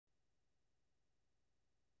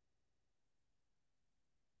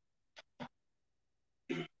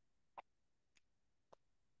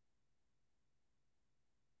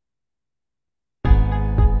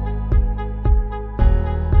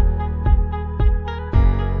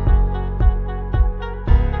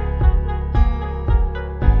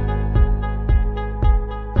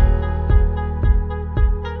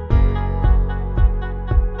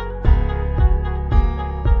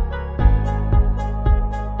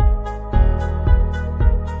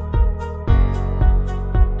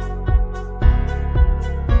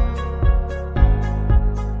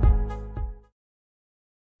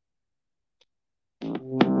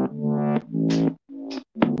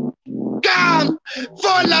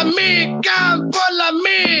Follow me, come follow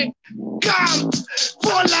me, come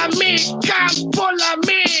follow me, come follow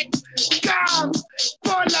me, come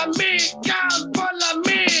follow me, come follow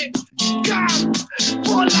me, come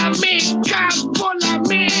follow me, come follow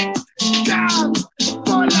me, come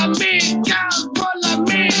follow me, come follow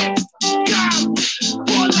me, come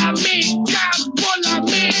follow me, come follow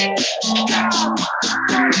me, come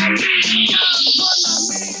follow me, come follow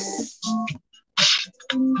me.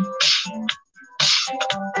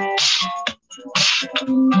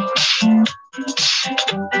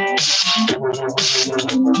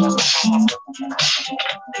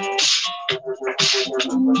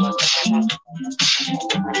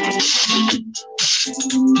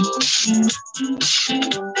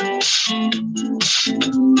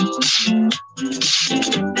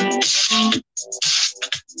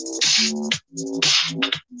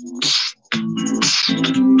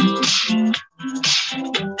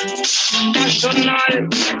 National,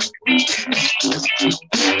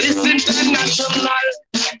 it's international,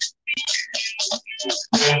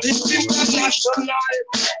 it's international, it's international,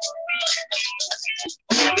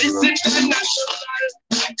 it's international,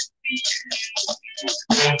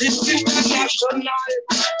 it's international,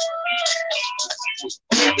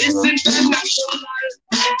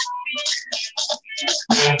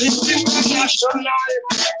 it's international, it's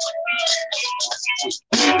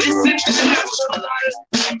international. National,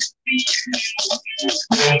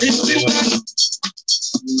 this is the national, this is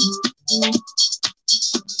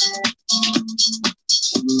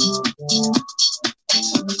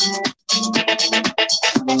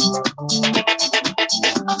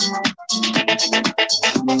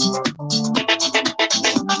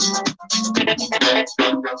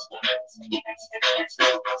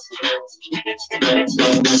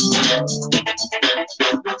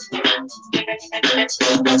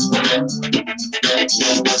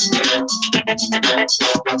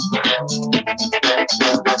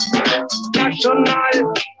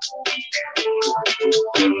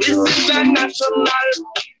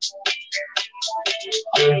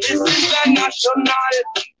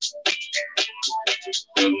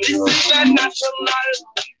the national,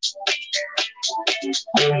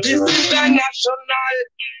 this is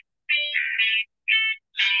the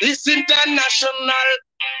national, this is the national,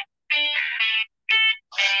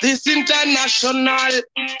 this international,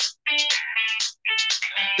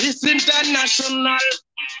 this international, this international.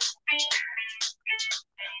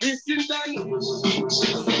 This is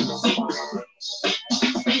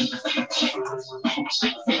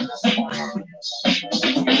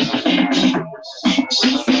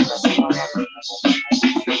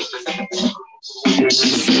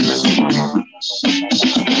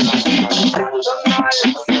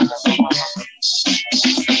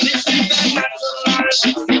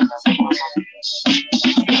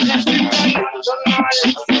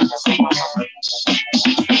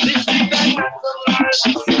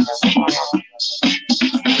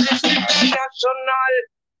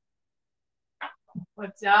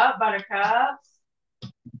What's up, buttercups?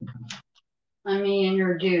 Let me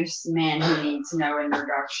introduce the man who needs no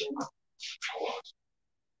introduction.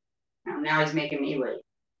 Oh, now he's making me wait.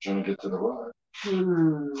 Trying to get to the ride.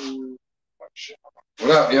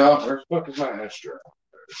 What up, y'all? Where the fuck is my ashtray?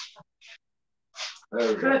 There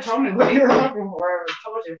we You could go. have told me what you were looking for. I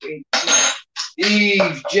told you.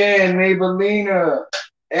 Eve, Jen, Mabelina,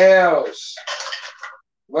 Els,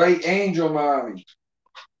 Light Angel Mommy.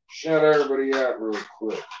 Shout everybody out real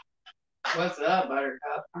quick. What's up,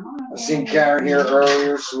 buttercup? I seen Karen here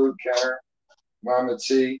earlier. Salute Karen. Mama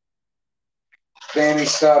T. Fanny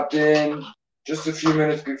stopped in just a few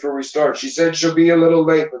minutes before we start. She said she'll be a little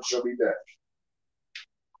late, but she'll be back.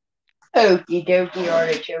 Okie dokie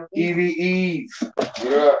artichoke. Evie Eve.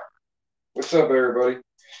 What up? What's up, everybody?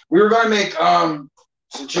 We were going to make some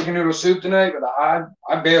chicken noodle soup tonight, but I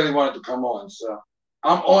barely wanted to come on. So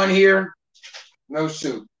I'm on here. No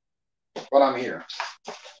soup. But I'm here.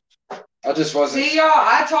 I just wasn't. See, y'all,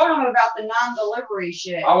 I told him about the non-delivery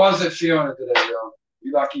shit. I wasn't feeling it today, yo.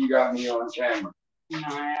 You lucky you got me on camera. No,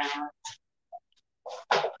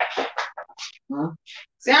 Huh?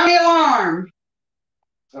 Sound the alarm.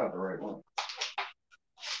 It's not the right one.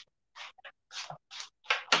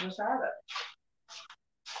 Just have it.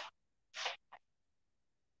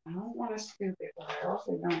 I don't want to scoop it, but I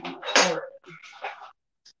also don't want to pour it.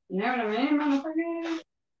 You know what I mean,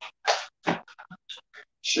 motherfucker?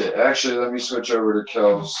 Shit, actually, let me switch over to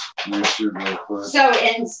Kellz YouTube real quick. So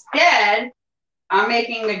instead, I'm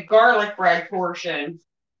making the garlic bread portion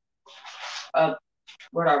of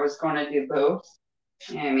what I was going to do both.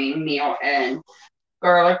 You know what I mean, meal and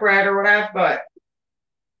garlic bread or whatever, but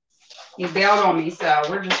he bailed on me, so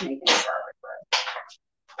we're just making garlic bread.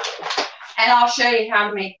 And I'll show you how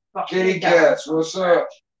to make Kitty cats, what's up?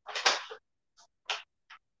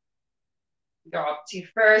 Got to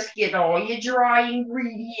first get all your dry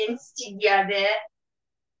ingredients together.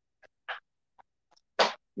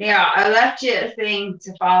 Now, I left you a thing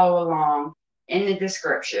to follow along in the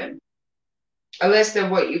description. A list of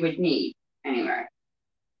what you would need. Anyway,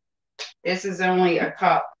 this is only a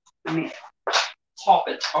cup. I mean, top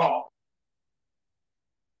it off.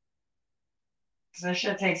 Because this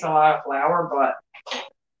shit takes a lot of flour, but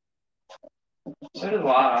so does a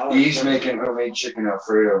lot of olive. Eve's making homemade chicken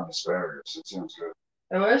Alfredo and asparagus. That sounds good.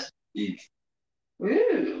 It was? Eve.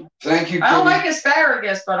 Ooh. Thank you, I don't Kitty. like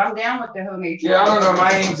asparagus, but I'm down with the homemade chicken. Yeah, I don't know.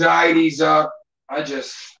 My anxiety's up. I'm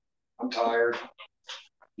tired.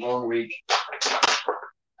 Long week.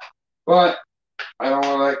 But I don't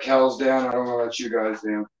want to let Kellz down. I don't want to let you guys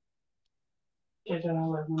down.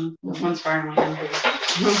 This one's finally empty.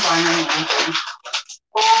 Finally empty.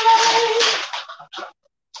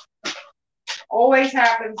 Always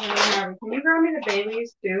happens when you have. Can you grab me the bay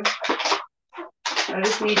leaves too? I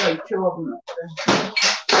just need like 2 of them.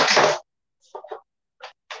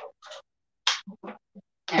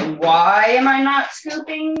 And why am I not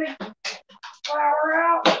scooping the flour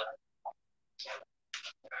out?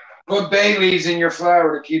 Put bay leaves in your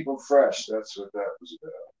flour to keep them fresh. That's what that was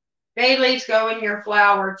about. Bay leaves go in your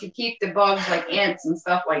flour to keep the bugs like ants and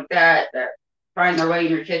stuff like that find their way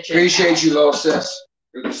in your kitchen. Appreciate you, little sis.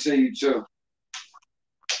 Good to see you too.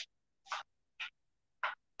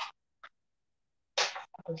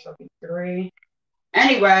 This will be 3.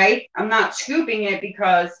 Anyway, I'm not scooping it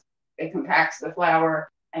because it compacts the flour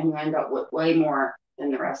and you end up with way more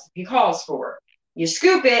than the recipe calls for. You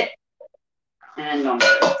scoop it and dump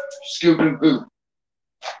it. Scoop and poop.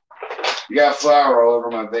 You got flour all over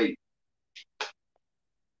my bait.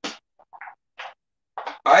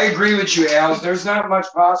 I agree with you, Als. There's not much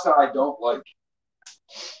pasta I don't like.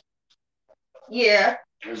 Yeah.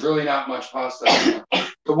 There's really not much pasta.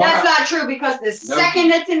 That's not true because the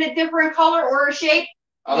second it's in a different color or a shape,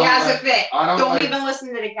 he has a fit. Don't even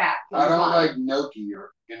listen to the cat. I don't like gnocchi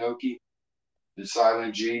or gnocchi. The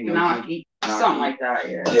silent G. Gnocchi. Something like that,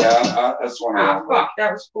 yeah. Yeah, that's one I don't like.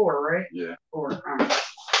 That was 4, right? Yeah. 4.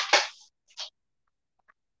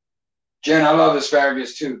 Jen, I love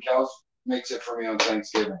asparagus too. Kellz makes it for me on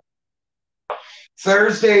Thanksgiving.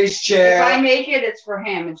 Thursdays, Chad. If I make it, it's for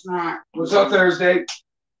him. It's not. What's up, Thursday?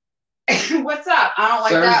 What's up? I don't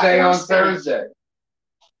like that. Thursday on Thursday.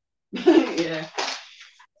 Yeah.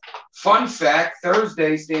 Fun fact,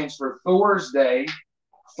 Thursday stands for Thor's Day.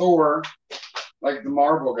 Thor, like the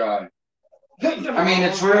Marvel guy. I mean,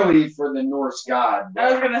 it's really for the Norse god.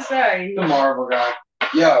 I was going to say. The Marvel guy.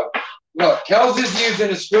 Yo, look, Kellz is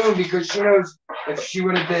using a spoon because she knows if she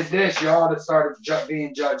would have did this, y'all would have started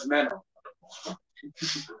being judgmental.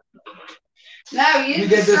 No, use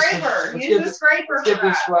the scraper. Use the scraper for Get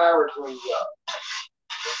this that. flour cleaned up.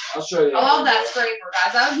 I'll show you. I love that scraper,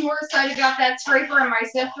 guys. I was more excited about that scraper and my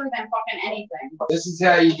sifter than fucking anything. This is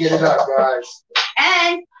how you get it up, guys.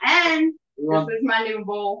 And this is my new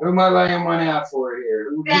bowl. Who am I laying one out for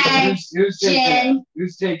here?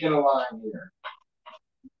 Who's taking a line here?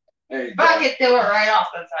 There you go. I could do it right off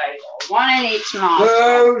the table. 1 in each nostril.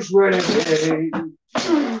 Those were the days.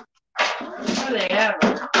 Are they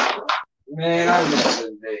ever? Man, I miss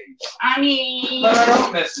the days. I mean. But I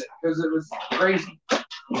don't miss it because it was crazy.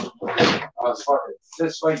 I was fucking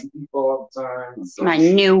fist fighting people all the time. It's my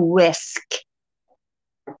new whisk.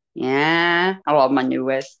 Yeah, I love my new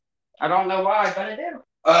whisk. I don't know why, but I do.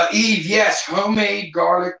 Eve, yes, homemade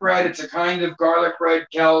garlic bread. It's a kind of garlic bread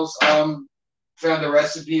Kellz found a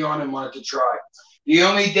recipe on and wanted to try. The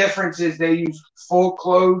only difference is they use full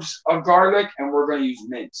cloves of garlic and we're going to use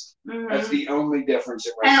minced. That's the only difference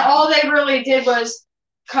in recipe. And all they really did was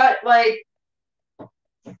cut like,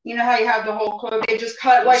 you know how you have the whole clove? They just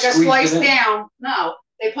cut like a slice down. No,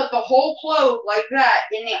 they put the whole clove like that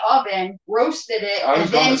in the oven, roasted it, and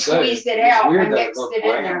then squeezed it out and mixed it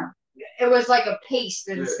in there. It was like a paste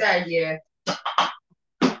instead, yeah.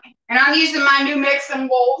 And I'm using my new mixing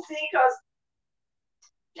bowl, see, because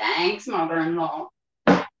thanks, mother-in-law.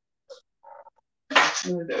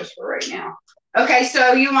 Move those for right now. Okay,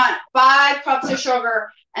 so you want 5 cups of sugar,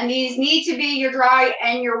 and these need to be, your dry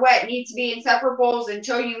and your wet need to be in separate bowls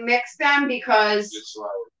until you mix them, because It's flour.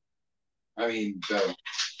 I mean, dough.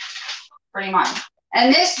 pretty much.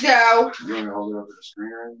 And this dough, You want to hold it over the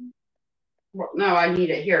screen or anything? well, no, I need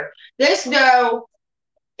it here. This dough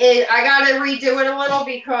is, I got to redo it a little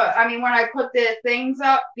because, I mean, when I put the things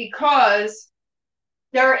up, because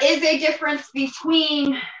there is a difference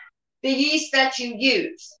between the yeast that you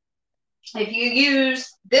use. If you use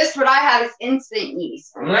this, what I have is instant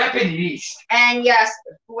yeast. Rapid yeast. And yes,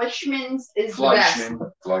 Fleischmann's is the best.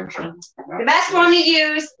 Fleischmann. The best one to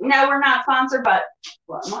use. No, we're not sponsored, but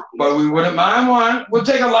But we wouldn't mind one. We'll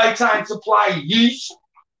take a lifetime supply of yeast.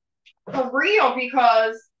 for real,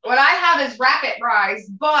 because what I have is rapid rise,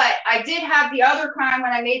 but I did have the other kind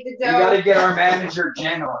when I made the dough. We got to get our manager,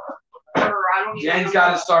 Jen, on. Jen's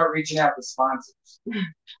got to start reaching out to sponsors.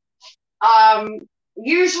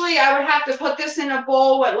 Usually I would have to put this in a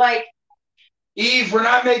bowl with like Eve, we're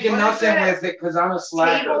not making nothing with it because I'm a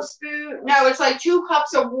slacker. tablespoon. No, it's like 2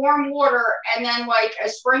 cups of warm water and then like a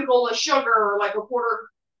sprinkle of sugar, or like a quarter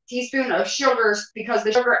teaspoon of sugars, because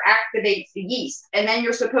the sugar activates the yeast. And then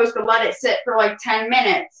you're supposed to let it sit for like 10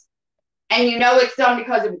 minutes. And you know it's done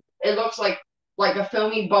because it looks like a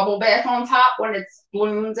foamy bubble bath on top when it's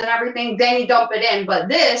blooms and everything. Then you dump it in. But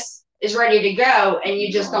this is ready to go, and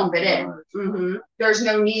you just dump it in. There's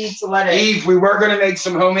no need to let it. Eve, we were gonna make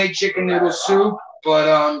some homemade chicken noodle soup,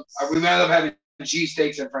 but we ended up having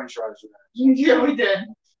cheesesteaks and French fries with that. Yeah, we did.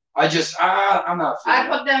 I'm not. I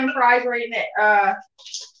put them fries right in it.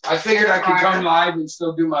 I figured I could come live and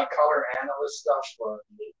still do my color analyst stuff, but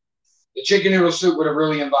the chicken noodle soup would have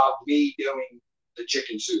really involved me doing the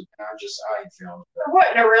chicken soup, and I ain't feeling it. I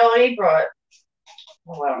wouldn't have really, but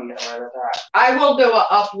we'll let them get rid of that. I will do an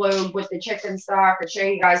upload with the chicken stock and show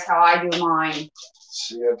you guys how I do mine.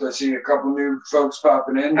 I see a couple new folks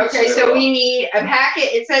popping in. Okay, so we need a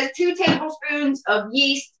packet. It says 2 tablespoons of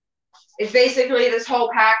yeast. It's basically this whole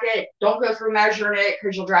packet. Don't go through measuring it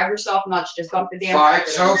because you'll drive yourself nuts. Just dump the damn packet.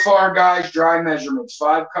 So far, guys, dry measurements.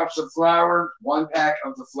 5 cups of flour, 1 pack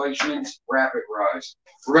of the Fleischmann's Rapid Rise.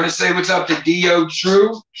 We're going to say what's up to D.O.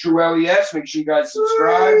 True LES. Make sure you guys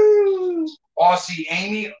subscribe. Aussie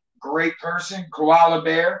Amy, great person. Koala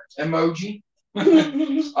Bear emoji.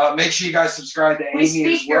 Make sure you guys subscribe to Amy as well.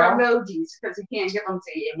 We speak your emojis because we can't give them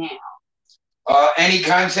to you now. Any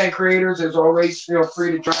content creators, as always, feel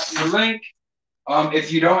free to drop your link.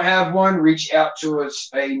 If you don't have one, reach out to us,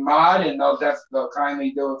 a mod, and they'll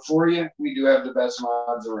kindly do it for you. We do have the best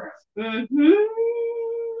mods around.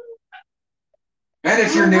 And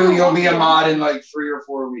if you're new, you'll be a mod in like 3 or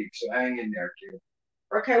 4 weeks. So hang in there, kid.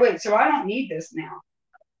 Okay, wait. So I don't need this now.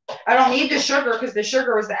 I don't need the sugar because the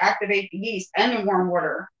sugar was to activate the yeast and the warm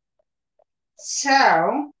water.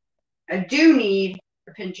 So I do need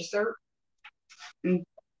a pinch of syrup and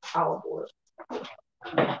olive oil.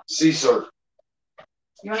 Sea salt.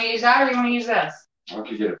 You want to use that or you want to use this? I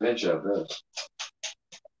could get a pinch out of this.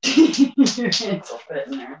 It'll fit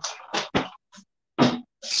in there.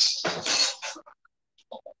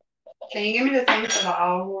 Can you give me the thing for the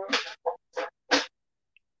olive oil?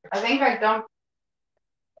 I think I dumped.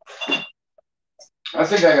 I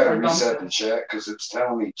think I gotta reset the chat because it's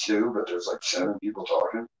telling me 2, but there's like 7 people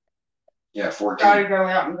talking. Yeah, 14. Gotta go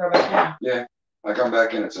out and go back in. Yeah, I come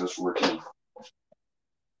back in, it says 14.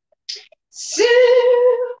 So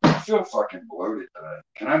I feel fucking bloated today.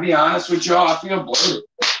 Can I be honest with y'all? I feel bloated.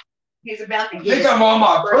 he's about to I get. think I'm on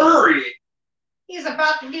my period. He's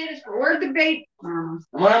about to get his word debate. Am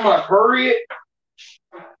I on my period?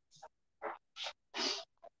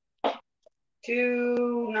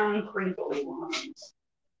 2 non-crinkly ones.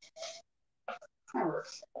 That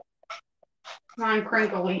works.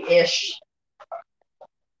 Non-crinkly-ish.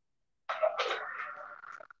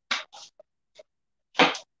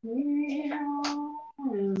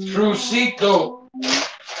 Trucito.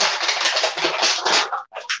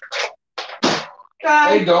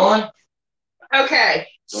 Hey, Dawn. Okay,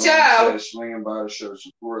 Dawn so says, swinging by to show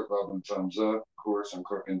support, love and thumbs up. Of course, I'm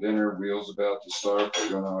cooking dinner. Wheels about to start. But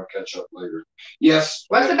you'll know I'll catch up later. Yes.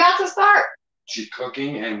 what's about to start? She's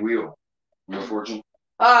cooking and Wheel Fortune.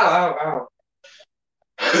 Oh.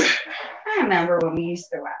 I remember when we used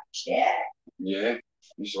to watch that. Yeah.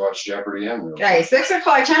 Used to watch Jeopardy and Wheel. Okay, 6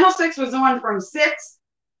 o'clock. Channel 6 was on from 6,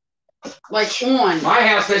 like on. My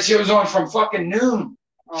house, that shit was on from fucking noon.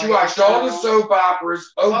 She watched all the soap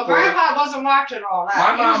operas. Well, Oprah. Grandpa wasn't watching all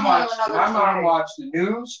that. My mom watched the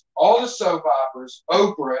news, all the soap operas,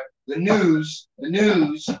 Oprah, the news,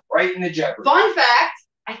 right in the Jeopardy. Fun fact,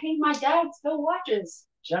 I think my dad still watches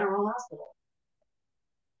General Hospital.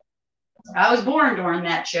 I was born during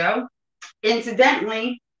that show.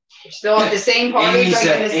 Incidentally, we're still at the same party.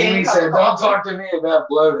 Amy said, don't talk to me about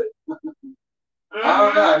bloated.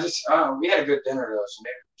 I don't know. We had a good dinner though, so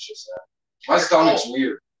maybe it's just that. My stomach's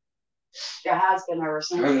weird. It has been ever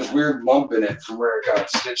since. I have this weird lump in it from where it got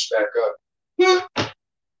stitched back up.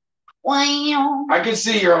 Wow. I can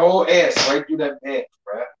see your whole ass right through that bag,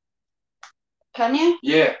 right? Can you?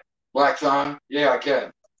 Yeah. Black thumb. Yeah, I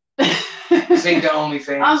can. This ain't the only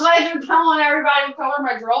thing. I'm glad you're telling everybody to color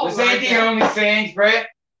my drawers. This ain't the only thing, Brett.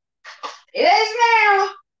 It is now.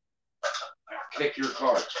 Kick your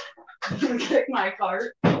cart. Kick my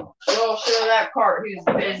cart. We'll show that cart whose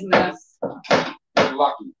business. You're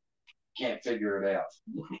lucky. Can't figure it out.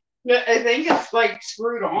 Yeah, I think it's like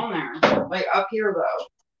screwed on there. Like up here though.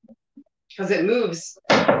 Because it moves.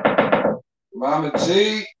 Mama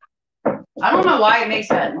T. I don't know why it makes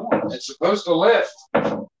that noise. It's supposed to lift.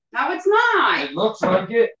 No, it's not. It looks like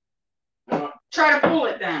it. Try to pull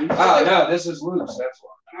it then. Oh, no, this is loose. That's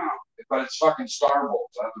why. Oh. But it's fucking star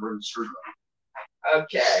bolts. I have to bring the screw.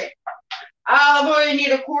 Okay. Olive oil, you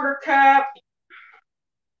need a 1/4 cup.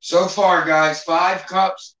 So far, guys, 5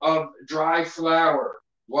 cups of dry flour,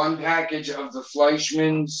 1 package of the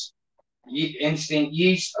Fleischmann's instant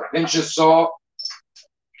yeast, a pinch of salt,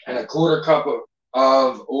 and a 1/4 cup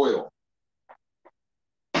of oil.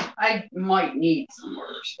 I might need some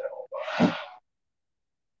more still.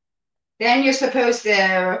 Then you're supposed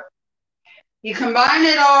to, you combine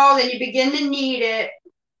it all, then you begin to knead it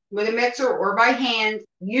with a mixer or by hand.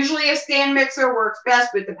 Usually a stand mixer works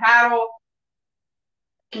best with the paddle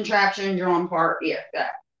contraction drawn part. Yeah,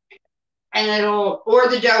 that. And or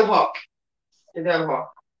the dough hook. The dough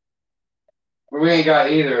hook. Well, we ain't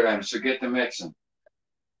got either of them, so get the mixing.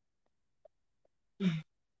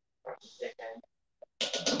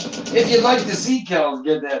 If you'd like to see Kellz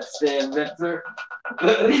get that stand mixer,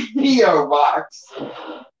 P.O. Box.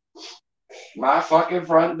 My fucking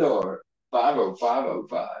front door,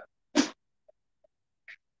 50505.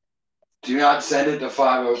 Do not send it to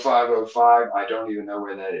 50505. I don't even know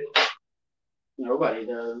where that is. Nobody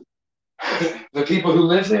does. The people who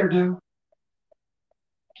live there do.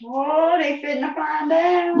 Oh, they finna find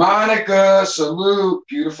out. Monica, salute.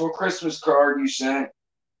 Beautiful Christmas card you sent.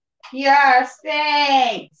 Yes,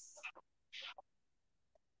 thanks.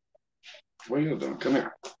 What are you doing? Come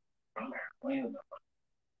here. Come here. What are you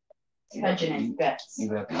doing? Touching his bets. You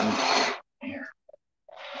got the here.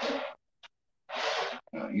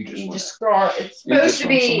 No, you just scrawl. It's supposed to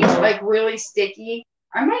be like really sticky.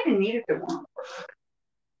 I might even need it to warm.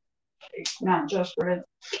 Not just for it.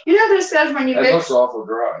 You know, this says when you that mix. looks awful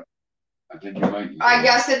dry. I think you might. I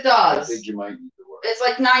guess it does. I think you might need to work. It's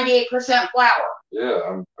like 98% flour. Yeah,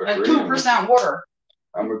 I'm and agreeing. 2% water.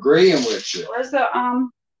 I'm agreeing with you. Where's the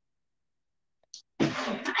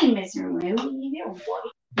Hi, Mr. Lou.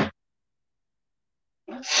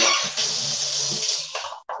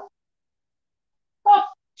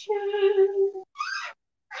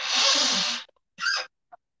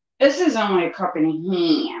 This is only a cup and a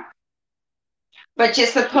half. But you're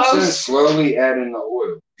supposed to slowly add in the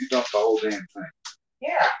oil. You dump the whole damn thing.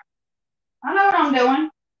 Yeah. I know what I'm doing.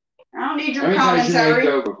 I don't need your commentary. How many times you made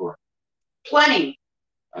dough before? Plenty.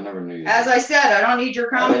 I never knew you. As I said, I don't need your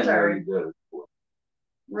commentary. I didn't know you did it before.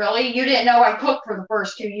 Really? You didn't know I cooked for the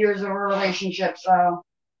first 2 years of a relationship, so.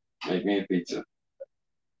 Make me a pizza.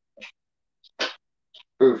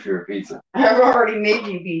 Proof you're a pizza. I've already made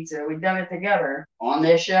you pizza. We've done it together on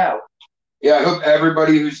this show. Yeah, I hope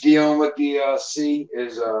everybody who's dealing with the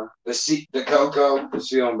the cocoa is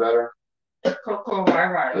feeling better. Cocoa,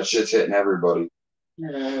 right. That shit's hitting everybody.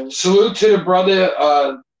 Salute to the brother,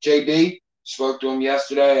 JB. Spoke to him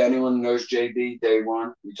yesterday. Anyone who knows JB, day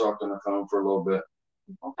one. We talked on the phone for a little bit.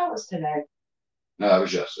 I thought that was today. No, that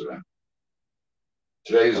was yesterday.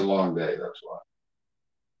 Today's a long day, that's why.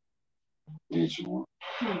 You need some more.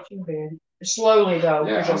 Not too bad. Slowly, though,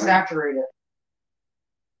 because you'll saturate it.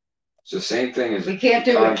 It's the same thing as we can't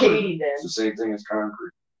do what Katie did. It's the same thing as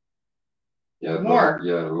concrete. Yeah, more. A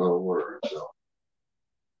little water. So.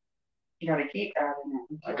 You gotta keep adding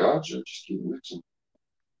it. I got you. Just keep mixing.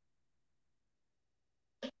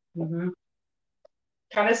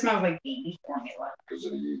 Kind of smells like baby formula. Because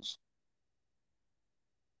of the yeast.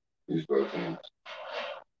 Use both hands.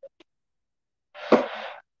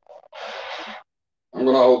 I'm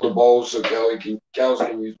gonna hold the bowl so Kellz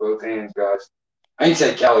can use both hands, guys. I ain't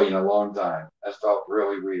said Kelly in a long time. That felt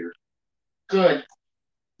really weird. Good.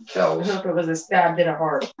 I Kellz. hope it was a stab to the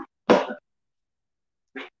heart.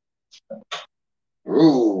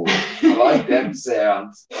 Ooh, I like them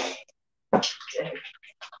sounds.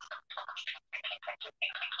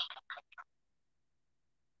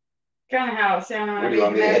 Kind of how it sounded when What I do you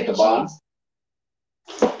want me to hit the bombs?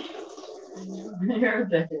 You're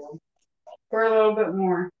ridiculous. For a little bit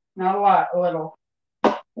more. Not a lot, a little.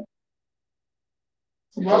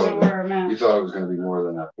 You Wasn't where I thought meant. it was going to be more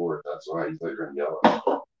than that fourth. That's why you thought you were going to yell at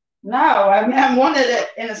me. No, I wanted it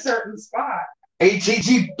in a certain spot.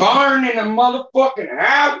 ATG barn in a motherfucking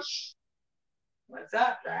house. What's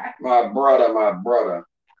up, Jack? My brother.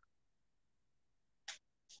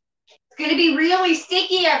 It's going to be really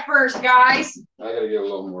sticky at first, guys. I got to get a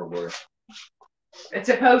little more water. It's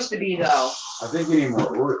supposed to be, though. I think we need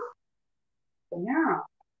more water. Yeah.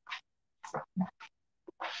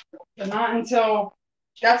 But not until...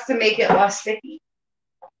 That's to make it less sticky.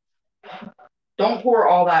 Don't pour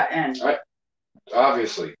all that in.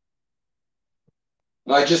 Obviously.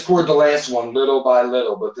 I just poured the last one little by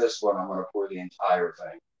little, but this one I'm going to pour the entire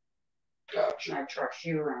thing. Gotcha. I trust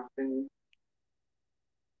you around food.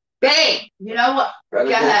 Babe, you know what? Go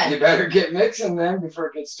ahead. You better get mixing then before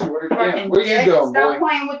it gets too watered down. Fucking Where you dick. going, Stop boy?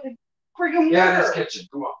 playing with the freaking water. Yeah, this kitchen.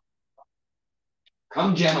 Come on.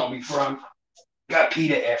 Come gentle before I'm got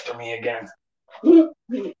PETA after me again.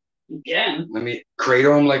 Again. Let me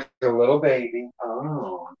cradle him like a little baby.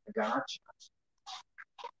 Oh, I got you.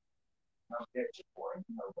 No kitchen, boy.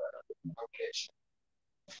 No kitchen.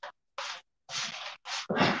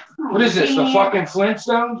 What is this? The fucking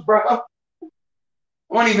Flintstones, bro? I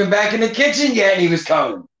wasn't even back in the kitchen yet, and he was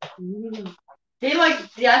coming. He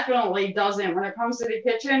like definitely doesn't. When it comes to the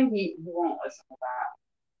kitchen, he won't listen to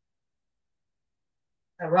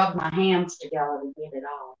that. I rub my hands together to get it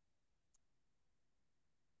all.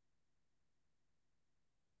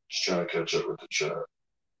 Just trying to catch up with the chat.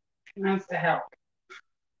 That's to help.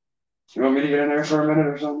 You want me to get in there for a minute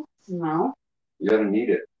or something? No. You gotta need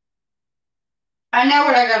it. I know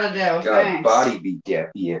what I gotta do. Got Thanks. body beat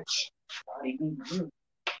that bitch. Body beat.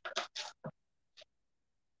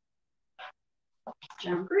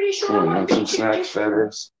 I'm pretty sure. Come on, want some snacks,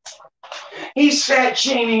 Fabulous? He's fat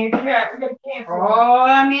shaming. Yeah, we got a can for him.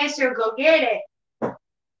 Oh, mister, go get it. What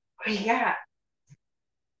do you got?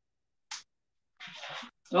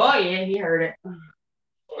 Oh, yeah, he heard it.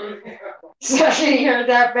 He heard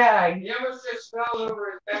that bag. He almost just fell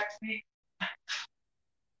over his back feet.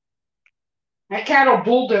 That cat'll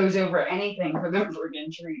bulldoze over anything for them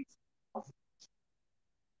friggin' treats.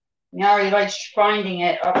 Now he likes finding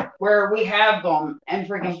it up where we have them and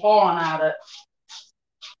freaking pawing at it.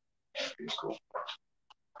 He's cool.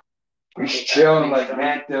 He's chilling like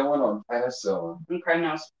Matt Dillon on penicillin. Okay,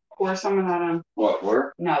 now pour some of that in. What,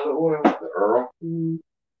 where? No, the oil. The Earl? Mm.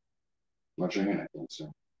 What's your hand? I can't see.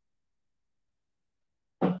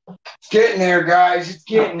 It's getting there, guys. It's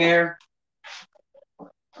getting there.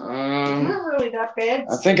 Not really that bad.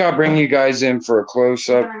 I think I'll bring you guys in for a I'm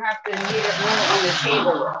close-up. gonna have to leave it on the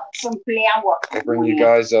table. Some flour. I'll bring you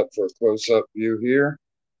guys up for a close-up view here.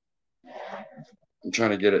 I'm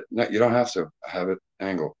trying to get it. No, you don't have to. I have it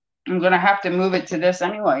angled. I'm gonna have to move it to this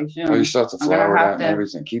anyway soon. Oh, you still have to I'm gonna flour have that and to-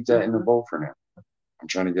 everything. Keep that in the bowl for now. I'm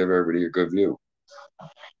trying to give everybody a good view.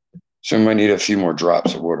 So we might need a few more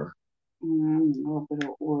drops of water. A little bit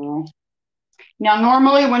of oil. Now,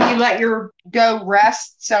 normally when you let your dough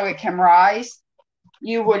rest so it can rise,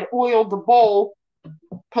 you would oil the bowl,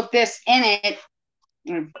 put this in it,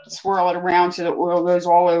 and swirl it around so the oil goes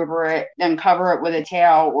all over it, then cover it with a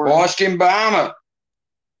towel or Boston Bomber.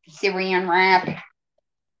 Syrian wrap.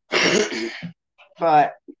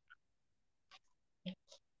 But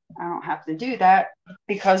I don't have to do that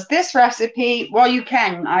because this recipe, well, you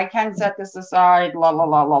can. I can set this aside, la, la,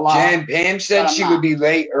 la, la, la. Jen, Pam said she would be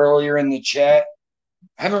late earlier in the chat.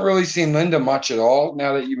 I haven't really seen Linda much at all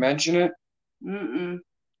now that you mention it. Mm-mm.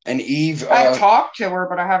 And Eve, I've talked to her,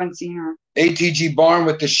 but I haven't seen her. ATG Barn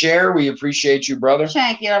with the share. We appreciate you, brother.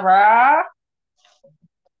 Thank you, Rob.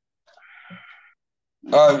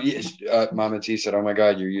 Yes, Mama T said, "Oh my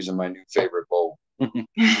God, you're using my new favorite bowl."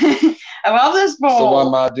 I love this bowl. It's the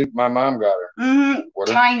one my mom got her.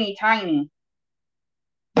 Mm-hmm. Tiny, tiny.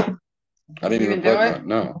 I didn't even do put it? that.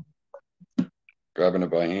 No. Grabbing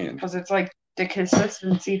it by hand. Because it's like the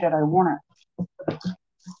consistency that I want it.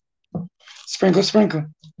 Sprinkle, sprinkle.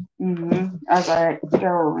 As I go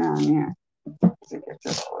around, yeah. As it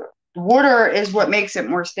gets it all over. Water is what makes it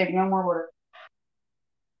more sticky. No more water.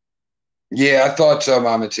 Yeah, I thought so,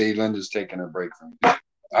 Mama T. Linda's taking a break from me.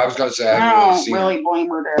 I was going to say, I I haven't really don't seen really blame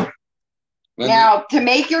her there. Now, to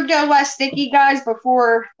make your dough less sticky, guys,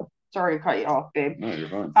 before, sorry to cut you off, babe. No, you're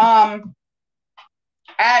fine.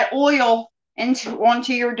 Add oil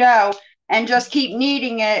onto your dough and just keep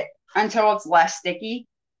kneading it until it's less sticky.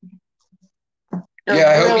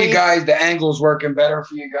 I hope you guys, the angle's working better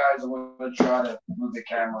for you guys. I'm going to try to move the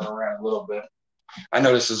camera around a little bit. I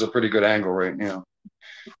know this is a pretty good angle right now.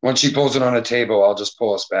 Once she pulls it on the table, I'll just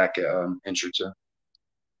pull us back an inch or two.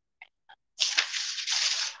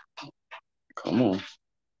 Come on.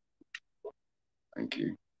 Thank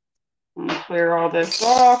you. I'm going to clear all this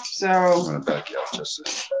off. So I'm going to back you up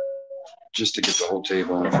just to get the whole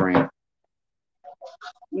table in frame.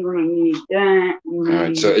 You're going to need that. All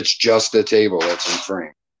right, so it's just the table that's in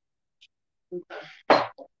frame.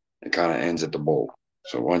 It kind of ends at the bowl.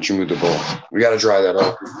 So why don't you move the bowl? We got to dry that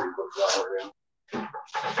up.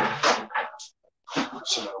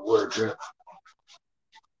 Some of the water drip.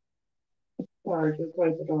 Sorry, just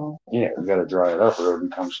wipe it off. Yeah, we got to dry it up or it'll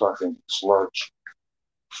become fucking sludge.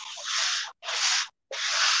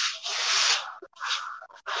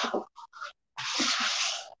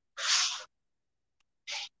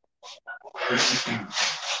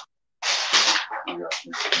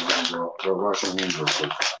 Go wash your hands real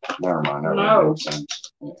quick. Never mind. That No. makes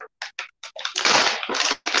sense. Yeah.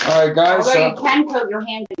 All right, guys. Although you can coat your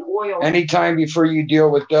hands in oil. Anytime before you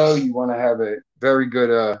deal with dough, you want to have a very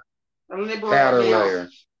good powder layer.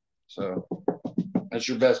 So that's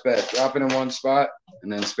your best bet. Drop it in one spot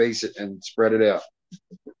and then space it and spread it out.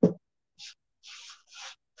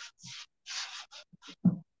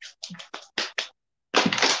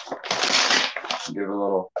 Give it a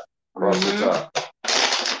little across the top.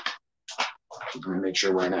 Make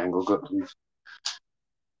sure we're in angle good, please.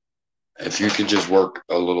 If you could just work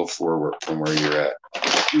a little forward from where you're at.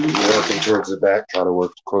 You're working towards the back, try to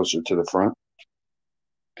work closer to the front.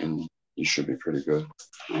 And you should be pretty good.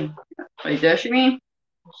 Like this, you mean?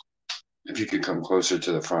 If you could come closer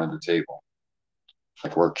to the front of the table.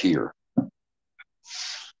 Like work here.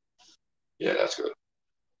 Yeah, that's good.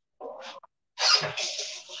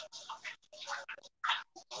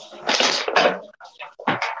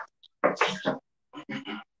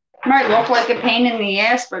 Might look like a pain in the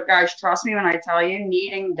ass, but guys, trust me when I tell you,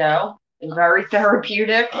 kneading dough is very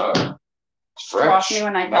therapeutic. It's fresh. Trust me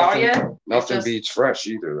when I tell you. Nothing beats fresh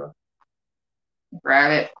either, though.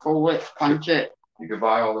 Grab it, pull it, punch it. You could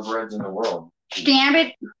buy all the breads in the world. Stamp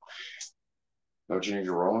it. Don't you need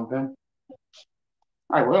your rolling pin?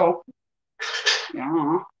 I will.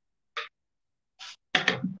 Yeah.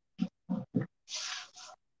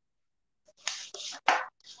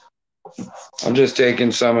 I'm just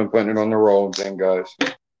taking some and putting it on the rolling pin, guys.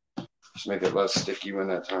 Just make it less sticky when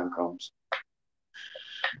that time comes.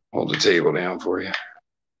 Hold the table down for you.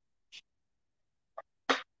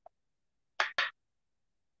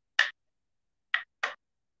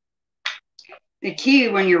 The key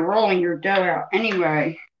when you're rolling your dough out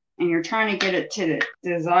anyway, and you're trying to get it to the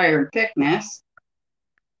desired thickness.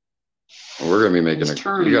 Well, we're going to be making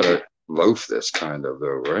you got to loaf this kind of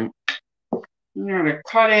though, right? You're going to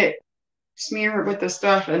cut it, smear it with the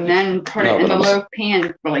stuff, and then put it in the loaf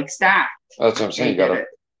pan for like stacked. That's what I'm saying.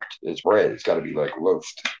 It's bread. It's got to be like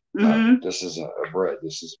loafed. This isn't a bread.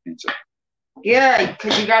 This is a pizza. Yeah,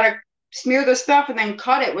 because you got to smear the stuff and then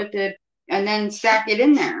cut it with it and then stack it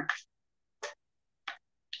in there.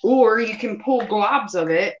 Or you can pull globs of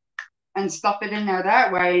it and stuff it in there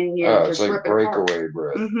that way. And it's like breakaway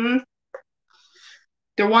bread.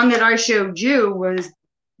 The one that I showed you was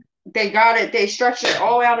they stretched it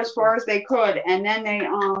all out as far as they could, and then they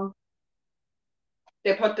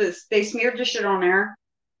smeared the shit on there,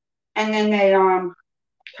 and then they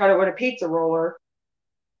cut it with a pizza roller,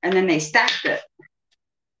 and then they stacked it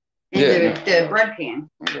into the bread pan.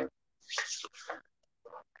 Okay.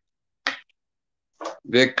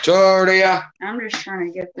 Victoria. I'm just trying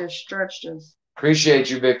to get this stretched as Appreciate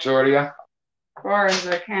you, Victoria. far as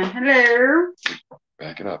I can. Hello.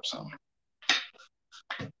 Back it up some.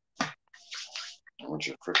 I want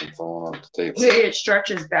you freaking falling off the table. It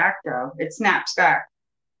stretches back though. It snaps back.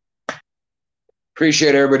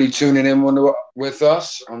 Appreciate everybody tuning in with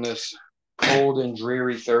us on this cold and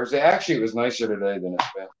dreary Thursday. Actually, it was nicer today than it's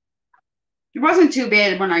been. It wasn't too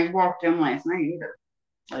bad when I walked in last night either.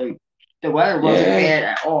 Like, the weather wasn't bad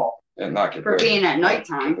at all. And not for being at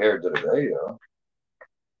nighttime. Compared to today, though.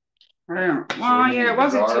 Well, yeah, it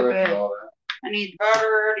wasn't too bad. I need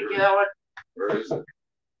butter to get it. Where is it?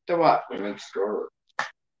 The what? I meant garlic.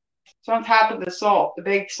 It's on top of the salt, the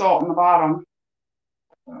big salt on the bottom.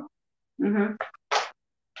 Oh.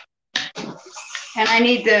 And I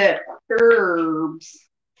need the herbs.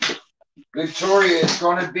 Victoria, it's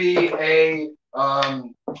going to be a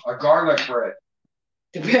A garlic bread.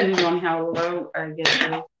 Depending on how low I get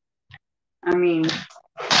it. I mean,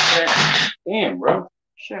 shit. Damn, bro.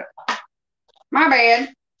 Shit. My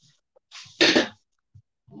bad.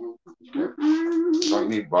 Don't you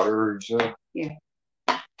need butter or something? Yeah.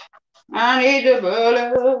 I need the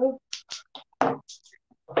butter.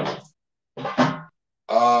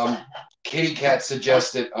 Kitty Cat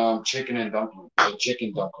suggested chicken and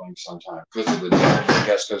chicken dumplings sometime because of the dough. I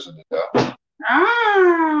guess because of the dough.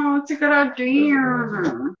 Oh, it's a good idea.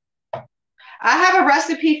 I have a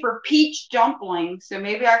recipe for peach dumplings, so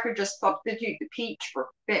maybe I could just substitute the peach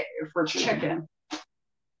for chicken.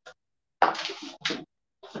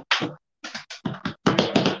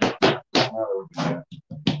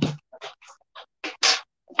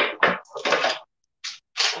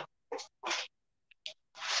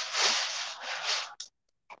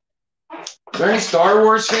 Is there any Star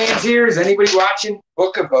Wars fans here? Is anybody watching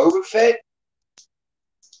Book of Boba Fett?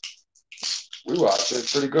 We watch it.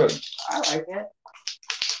 It's pretty good. I like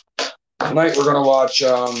it. Tonight we're gonna watch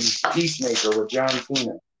Peacemaker with John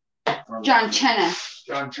Cena. John Cena.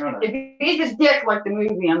 John Cena. If he's a dick like the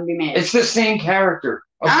movie, I'm gonna be mad. It's the same character.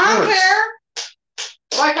 Of I don't course. care.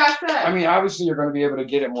 Like I said. I mean, obviously you're gonna be able to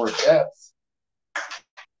get it more depth.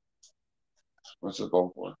 What's it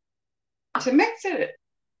going for? To mix it.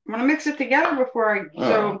 I'm gonna mix it together before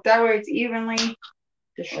so that way it's evenly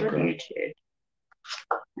distributed. Okay.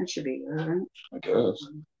 That should be good, right? I guess.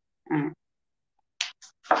 Alright.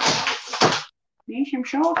 Need some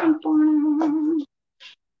softening for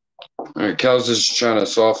Alright, Kellz is trying to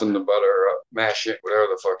soften the butter up, mash it, whatever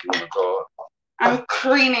the fuck you want to call it. I'm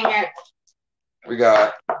creaming it. We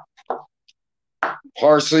got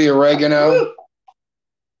parsley, oregano. Woo!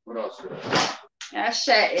 What else? That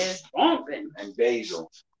shit is bumping. And basil.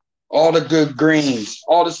 All the good greens.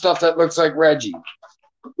 All the stuff that looks like Reggie.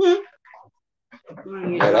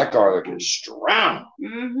 Yeah, that garlic is strong.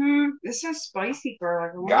 This is spicy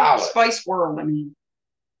garlic. Garlic. Spice world, I mean.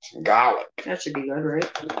 Garlic. That should be good, right?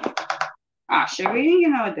 Ah, shit, we didn't get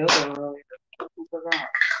no adobo earlier. I forgot.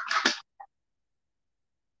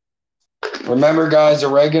 Remember, guys,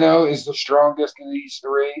 oregano is the strongest of these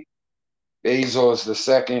three. Basil is the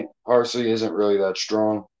second. Parsley isn't really that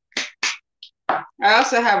strong. I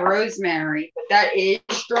also have rosemary, but that is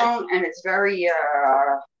strong and it's very,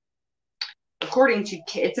 according to,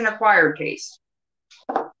 it's an acquired taste.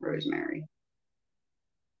 Rosemary.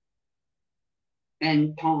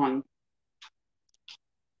 And thyme.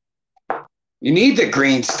 You need the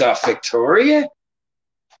green stuff, Victoria.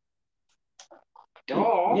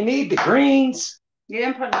 Duh. You need the greens. You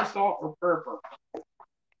didn't put no salt or pepper.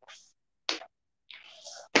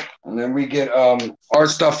 And then we get our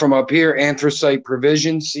stuff from up here, anthracite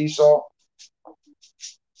provisions, sea salt.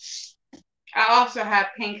 I also have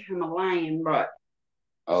pink Himalayan, but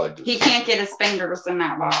I like this. he can't get his fingers in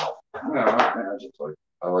that bottle. No,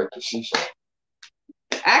 I like the sea salt.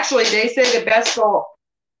 Actually, they say the best salt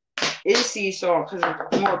is sea salt because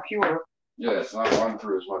it's more pure. Yeah, it's not run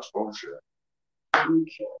through as much bullshit.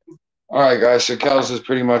 Okay. All right, guys. So Kellz is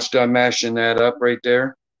pretty much done mashing that up right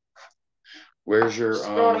there. Where's your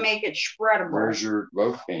Still to make it shreddable. Where's your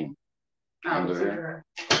loaf bean? Oh, Under here.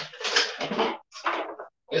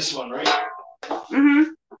 This one, right?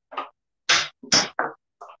 You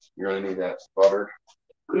really need that butter.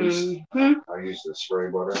 Grease. I use the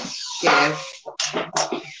spray butter. Yeah.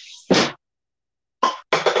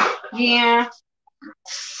 Yeah.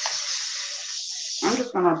 I'm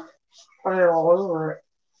just gonna put it all over it.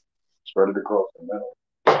 Spread it across the middle.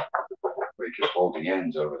 We can fold the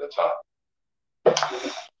ends over the top.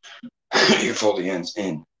 You fold the ends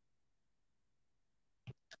in.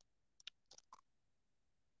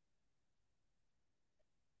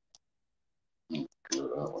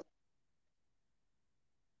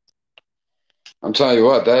 I'm telling you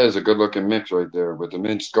what, that is a good looking mix right there with the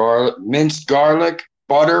minced garlic,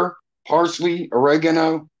 butter, parsley,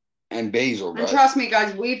 oregano, and basil. And trust me,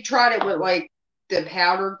 guys, we've tried it with like the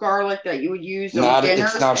powdered garlic that you would use on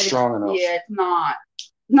dinners. It's not strong enough. Yeah, it's not.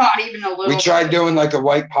 Not even a little. We tried doing like the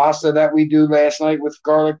white pasta that we do last night with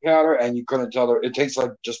garlic powder, and you couldn't tell it tastes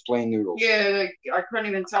like just plain noodles. Yeah, like, I couldn't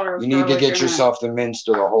even tell her. You need to get yourself the minced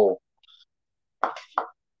or the whole.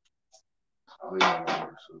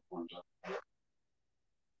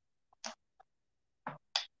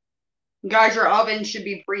 Guys, your oven should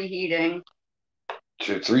be preheating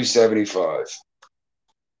to 375.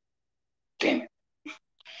 Damn it.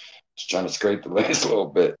 Just trying to scrape the last little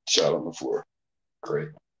bit. Shot on the floor. Great.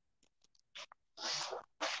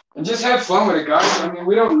 And just have fun with it, guys. I mean,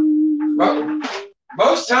 we don't.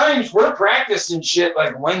 Most times we're practicing shit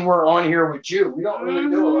like when we're on here with you. We don't really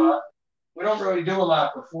do a lot. We don't really do a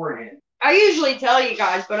lot beforehand. I usually tell you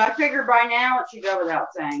guys, but I figured by now it should go without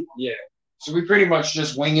saying. Yeah. So we pretty much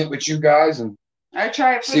just wing it with you guys and I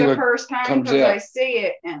try it for the first time because I see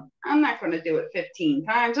it, and I'm not going to do it 15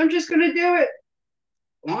 times. I'm just going to do it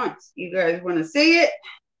once. You guys want to see it?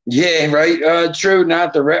 Yeah, right. True.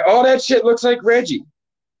 Not the red. Oh, that shit looks like Reggie.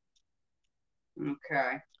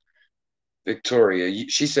 Okay. Victoria,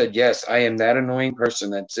 she said, yes, I am that annoying person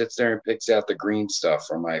that sits there and picks out the green stuff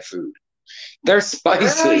from my food. They're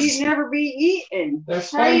spices. Girl, you'd never be eating. They're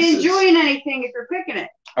spices. How are you enjoying anything if you're picking it?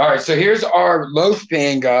 All right, so here's our loaf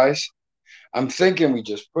pan, guys. I'm thinking we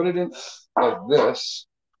just put it in like this.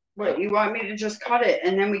 What, you want me to just cut it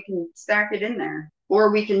and then we can stack it in there?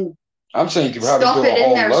 Or we can I'm saying you could probably stuff do it a whole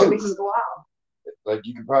in there loaf. so we can go out. Like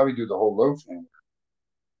you could probably do the whole loaf in.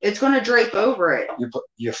 It's going to drape over it.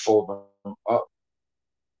 You fold them up.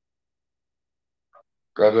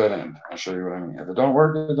 Grab that end. I'll show you what I mean. If it don't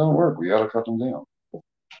work, it don't work. We gotta cut them down.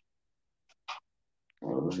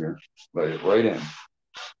 Over here. Lay it right in.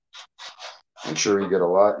 Make sure you get a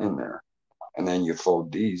lot in there. And then you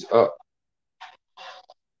fold these up.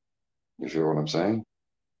 You feel what I'm saying?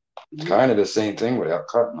 It's kind of the same thing without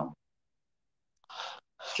cutting them.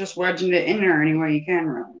 Just wedging it in there any way you can,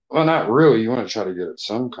 really. Well, not really. You want to try to get it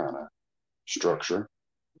some kind of structure.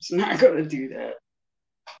 It's not going to do that.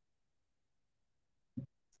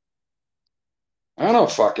 I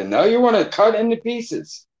don't fucking know. You want to cut into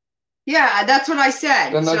pieces. Yeah, that's what I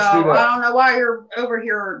said. Then so let's do that. I don't know why you're over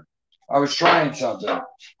here. I was trying something.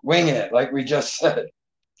 Winging it, like we just said.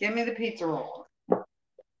 Give me the pizza roll.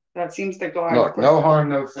 That seems to go out. Look, no harm,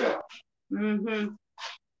 no foul. Mm-hmm.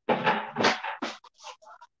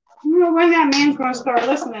 You know when that man's going to start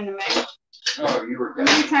listening to me. Oh, you were How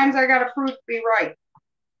many times I got to prove to be right?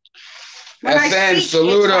 When FN,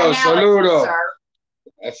 saludo, saludo.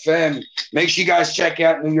 FM. Make sure you guys check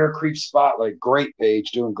out New York Creep Spotlight. Great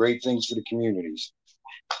page, doing great things for the communities.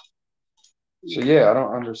 So yeah, I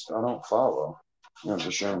don't understand. I don't follow. You have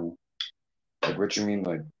to show me. Like what you mean,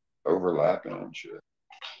 like overlapping and shit.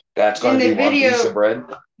 That's going to be one piece of bread.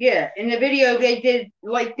 Yeah, in the video they did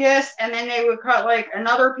like this, and then they would cut like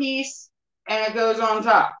another piece, and it goes on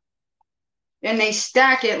top. And they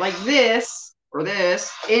stack it like this or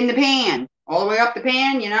this in the pan, all the way up the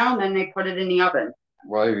pan, you know. And then they put it in the oven.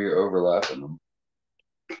 Why are you overlapping them?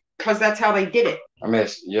 Because that's how they did it. I'm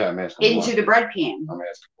asking. Yeah, I'm asking. Into the bread pan. I'm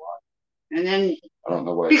asking why. And then. I don't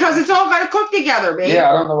know why. Because it's all got to cook together, baby. Yeah,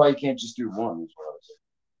 I don't know why you can't just do one. That's what I was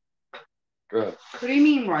saying. Go ahead. What do you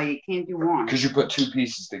mean why you can't do one? Because you put two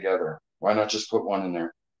pieces together. Why not just put one in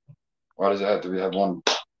there? Why does it have to have one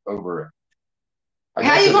over it?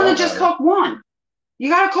 How are you going to just cook one? You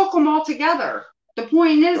got to cook them all together. The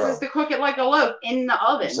point is to cook it like a loaf in the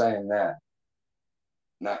oven. I'm saying that.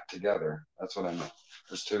 Not together. That's what I meant.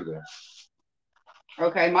 There's two there.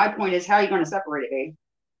 Okay, my point is how are you going to separate it,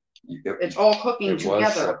 babe? It's all cooking together. It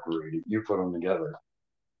was separated. You put them together.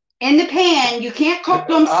 In the pan, you can't cook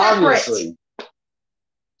them separate. Obviously.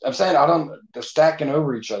 I'm saying they're stacking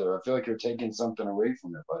over each other. I feel like you're taking something away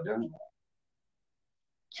from it by doing that.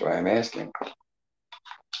 That's why I'm asking.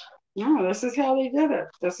 No, this is how they did it.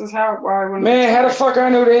 This is how I went. Man, how the fuck I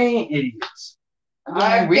know they ain't idiots? They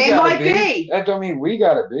might be. That don't mean we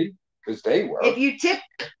gotta be, because they were. If you tip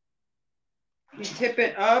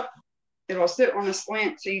it up, it'll sit on a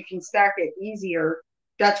slant so you can stack it easier.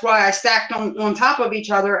 That's why I stacked them on top of each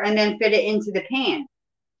other and then fit it into the pan.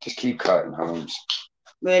 Just keep cutting, Holmes.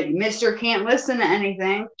 But Mr. can't listen to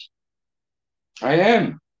anything. I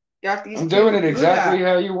am. I'm doing it exactly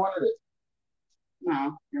how you wanted it.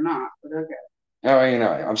 No, you're not, but okay. How you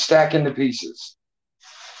know? I'm stacking the pieces.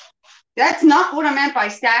 That's not what I meant by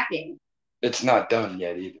stacking. It's not done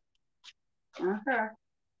yet either. Okay.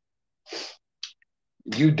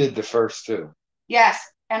 You did the first two. Yes,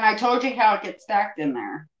 and I told you how it gets stacked in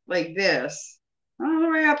there. Like this. All the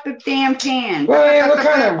way up the damn pan. Well, what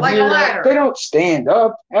kind of like weird, a ladder. They don't stand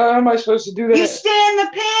up. How am I supposed to do that? You stand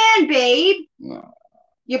the pan, babe. No.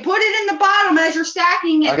 You put it in the bottom as you're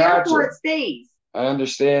stacking it, therefore it stays. I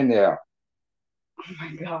understand now. Oh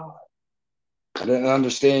my God. I didn't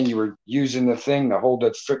understand you were using the thing to hold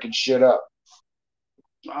that freaking shit up.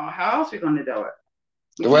 Well, how else are we going to do it?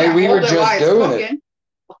 The way we were just doing it.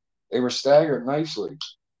 They were staggered nicely.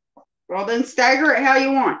 Well, then stagger it how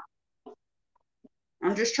you want.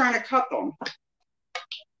 I'm just trying to cut them.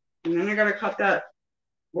 And then I got to cut that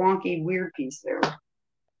wonky weird piece there.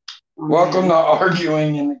 Welcome to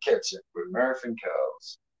Arguing in the Kitchen with Murph and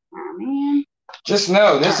Kellz. Oh, man. Just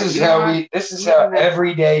know this is how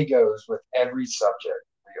every day goes with every subject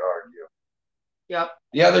we argue. Yep.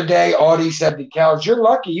 The other day, Audie said to Kellz, "You're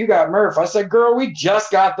lucky you got Murph." I said, "Girl, we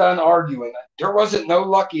just got done arguing. There wasn't no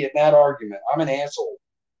lucky in that argument. I'm an asshole."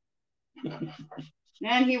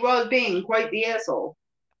 And he was being quite the asshole.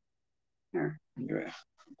 Here. Yeah,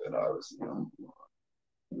 but I was,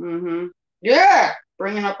 Yeah.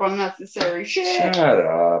 Bringing up unnecessary shit. Shut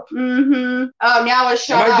up. Oh, now let's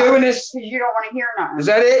shut Am up. I doing this? Because you don't want to hear nothing. Is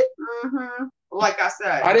that it? Like I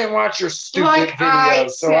said. I didn't watch your stupid like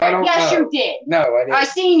videos, so I don't yes, know. you did. No, I didn't. I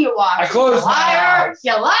seen you watch. I closed my eyes.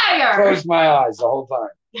 You liar. I closed my eyes the whole time.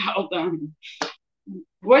 Hold on.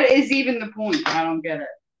 What is even the point? I don't get it.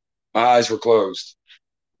 My eyes were closed.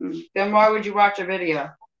 Then why would you watch a video?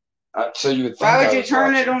 So you would think Why would I you was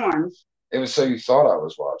turn watching. it on? It was so you thought I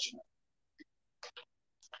was watching it.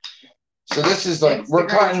 So this is like, we're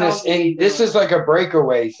cutting this in. This is like a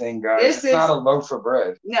breakaway thing, guys. It's not a loaf of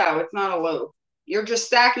bread. No, it's not a loaf. You're just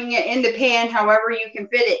stacking it in the pan however you can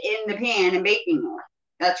fit it in the pan and baking it.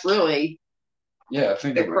 That's really I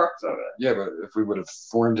think the crux of it. Yeah, but if we would have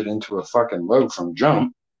formed it into a fucking loaf from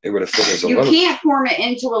jump, it would have fit as a loaf. loaf. You can't form it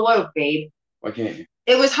into a loaf, babe. Why can't you?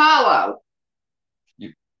 It was hollow.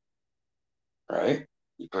 Right?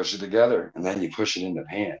 You push it together, and then you push it in the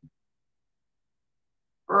pan.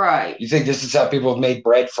 Right. You think this is how people have made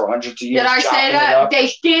bread for hundreds of years? Did I say that?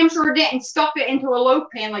 They damn sure didn't stuff it into a loaf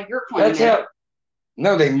pan like you're claiming. That's how.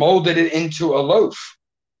 No, they molded it into a loaf,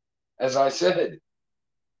 as I said.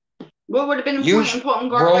 What would have been the point in putting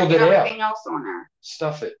garlic and everything else on there?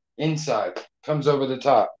 Stuff it inside. Comes over the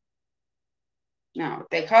top. No,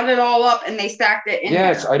 they cut it all up and they stacked it in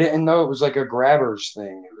Yes, there. I didn't know it was like a grabber's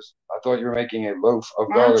thing. It was. I thought you were making a loaf of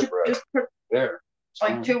garlic bread. Just put there.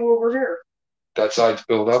 like two over here. That side's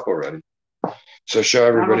built up already. So show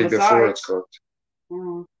everybody before it's cooked.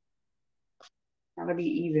 Gotta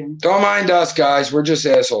be even. Don't mind us, guys. We're just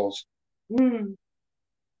assholes.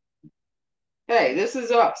 Hey, this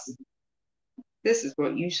is us. This is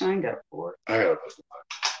what you signed up for. I gotta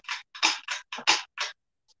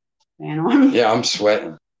Fan on. Yeah, I'm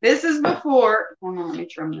sweating. This is before. Hold on, let me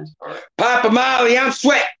trim this part. Papa Molly, I'm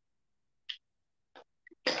sweating.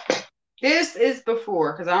 This is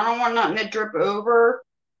before, because I don't want nothing to drip over.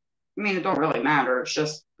 I mean, it don't really matter. It's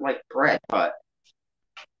just like bread, but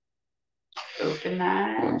open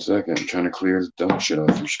that. 1 second. I'm trying to clear the dumb shit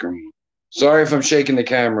off your screen. Sorry if I'm shaking the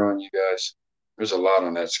camera on you guys. There's a lot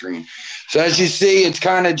on that screen. So as you see, it's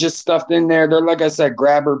kind of just stuffed in there. They're, like I said,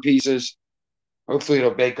 grabber pieces. Hopefully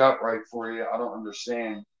it'll bake up right for you. I don't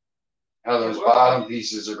understand how those bottom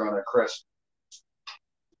pieces are going to crisp.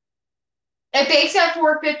 It bakes at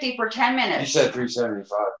 450 for 10 minutes. You said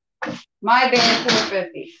 375. My bad,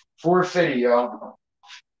 450. 450, y'all.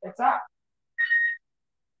 What's up?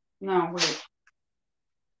 No, wait.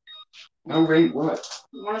 No, wait, what?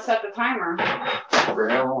 You want to set the timer? For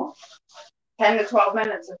how long? 10 to 12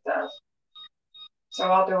 minutes, it says.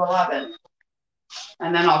 So I'll do 11.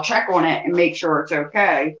 And then I'll check on it and make sure it's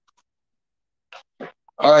okay.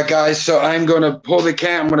 All right, guys. So I'm going to pull the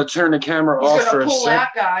cam. I'm going to turn the camera off for a pull sec. out,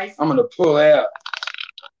 guys. I'm going to pull out.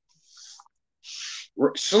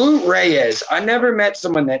 Salute Reyes. I never met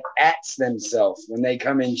someone that ats themselves when they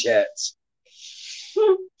come in chats.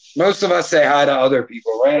 Most of us say hi to other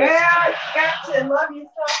people. Reyes. Yeah, gotcha. Love you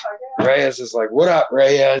stuff, I guess. Reyes is like, what up,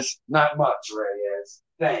 Reyes? Not much, Reyes.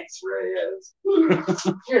 Thanks, Reyes.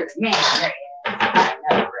 You're the man, Reyes. I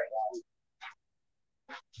know, Reyes.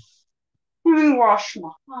 Let me wash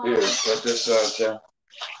my Here, let this Tim.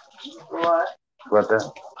 What? What that?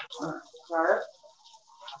 Sorry.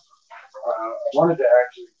 I wanted to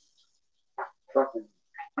actually fucking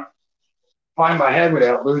find my head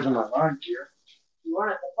without losing my mind here. You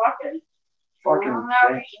wanted to fucking. I don't know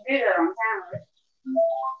if you can do that on camera.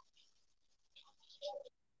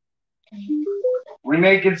 We're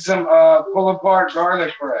making some pull apart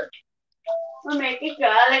garlic bread. We're making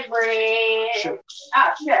garlic bread. Shit.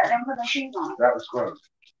 Oh shit, I didn't put the cheese on it. That was close.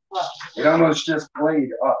 What? It almost just played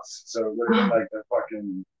us, so it would have been like the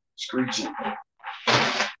fucking screeching.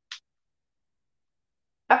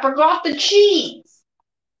 I forgot the cheese.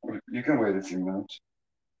 You can wait a few minutes.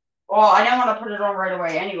 Well, I didn't want to put it on right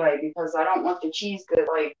away anyway because I don't want the cheese to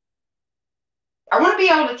like. I want to be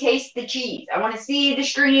able to taste the cheese. I want to see the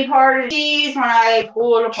stringy part of the cheese when I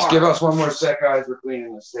pull it apart. Just give us one more sec, guys. We're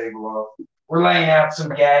cleaning the table off. We're laying out some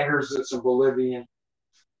gaggers and some Bolivian.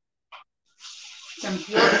 Some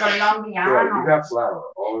pure Colombiano. Yeah, you got flour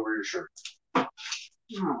all over your shirt.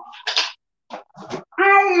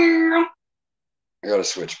 I gotta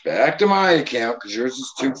switch back to my account because yours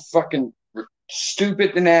is too fucking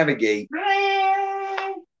stupid to navigate.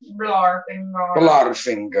 Blarfinger. A lot of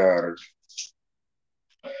finger.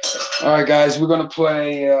 All right, guys, we're gonna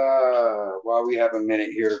play. While we have a minute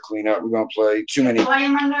here to clean up, we're gonna play Too Many.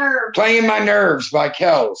 Playing my nerves. Playing My Nerves by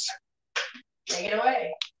Kellz. Take it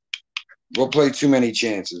away. We'll play Too Many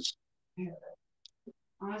Chances.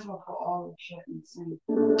 Might as well put all the shit in the same.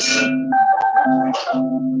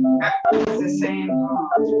 It's the same.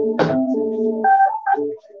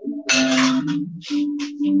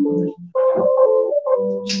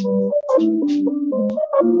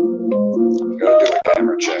 Gotta do a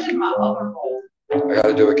camera check. I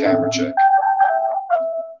gotta do a camera check.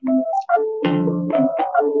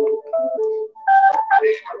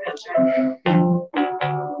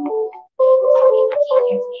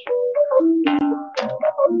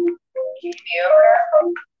 Keep me over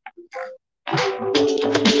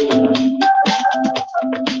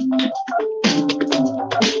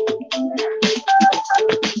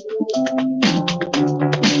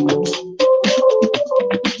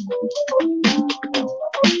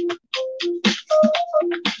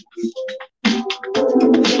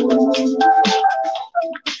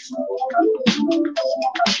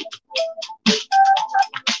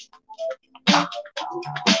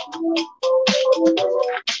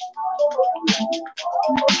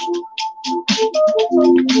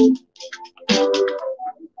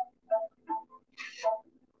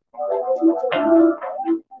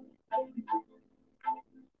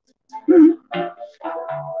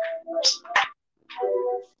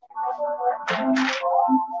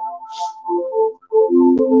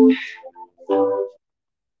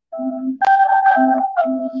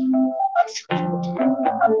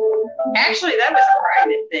Actually, that was a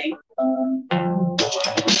private thing.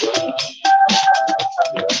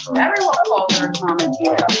 Everyone calls her Mama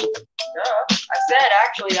Tia. Duh. I said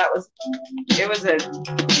actually that was, it was a.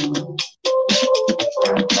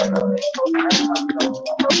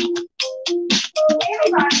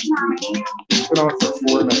 It's been on for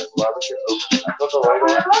 4 minutes. Why would you open it? Put the light on.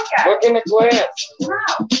 Look in the glass. No.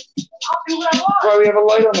 I'll do what I want. Probably have a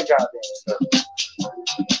light on the goddamn stuff.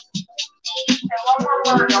 And one more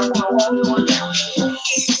word, I'll put a whole new one down.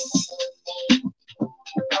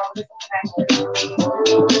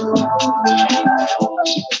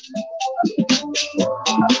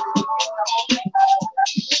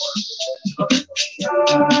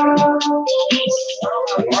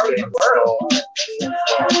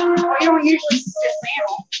 Well, you don't usually sit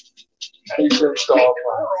down. You can stop.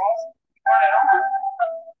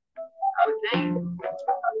 I would think.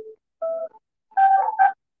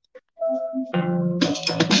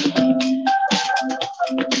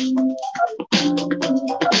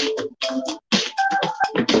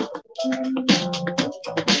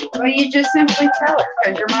 Well, you just simply tell her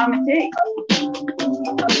because you're Mama T.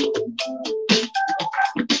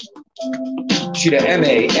 She the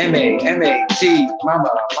M-A-M-A-M-A-T. Mama,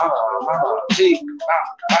 T.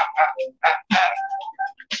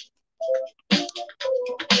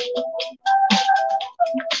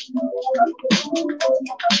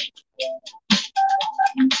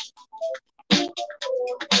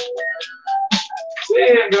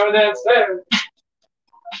 Go downstairs.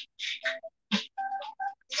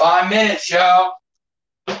 5 minutes, y'all.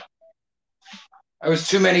 That was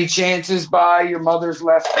Too Many Chances by Your Mother's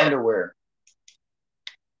Left Underwear.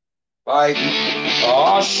 By,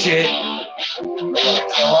 oh shit.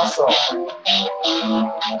 Awesome.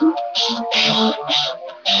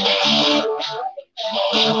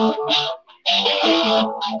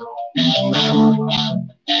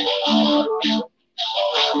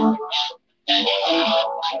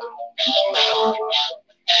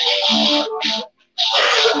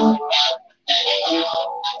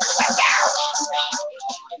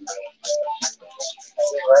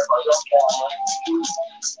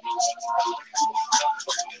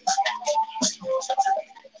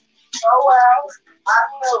 Oh, well, I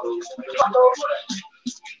know.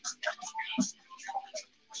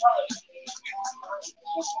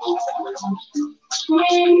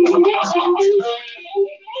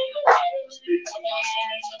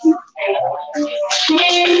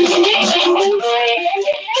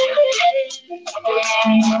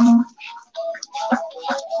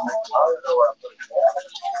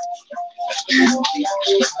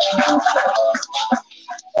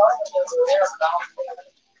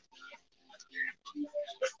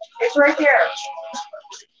 It's right there.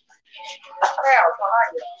 Wow,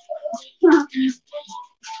 behind you.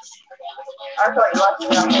 I thought you left it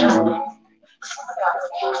down there.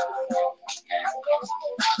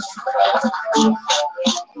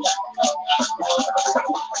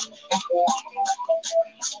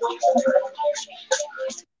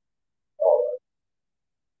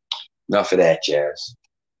 Enough of that jazz.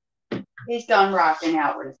 He's done rocking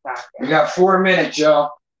out with his back. We got 4 minutes,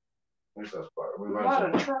 y'all. There's that part. We might What as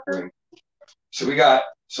a well trucker. wait. So we got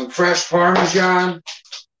some fresh Parmesan.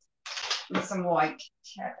 And some white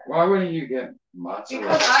cheddar. Why wouldn't you get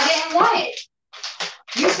mozzarella? Because I didn't want it.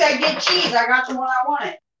 You said get cheese. I got the one I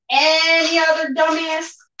wanted. Any other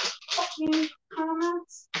dumbass fucking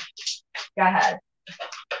comments? Go ahead.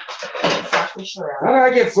 Exactly sure. How did I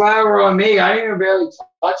get flour on me? I didn't even barely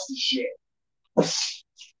touch the shit.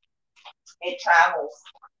 It travels.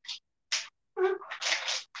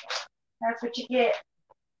 That's what you get.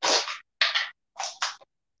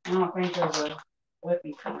 I don't think there's a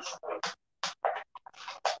whippy piece.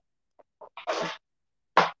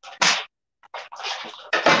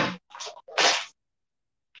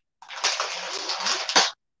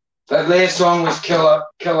 That last song was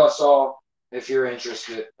Kill Us All, if you're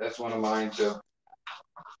interested. That's one of mine too.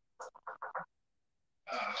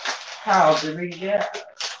 How did we get?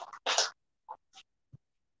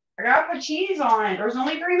 I gotta put cheese on it. There's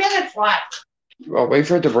only 3 minutes left. Well, wait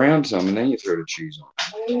for it to brown some and then you throw the cheese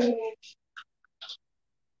on.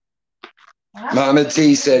 Mama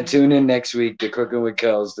T said, tune in next week to Cooking with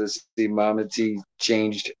Kellz to see Mama T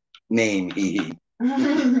changed name.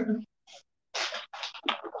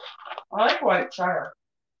 I like white cheddar.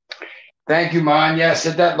 Thank you, Mon. Yes,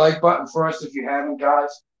 hit that like button for us if you haven't, guys.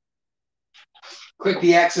 Click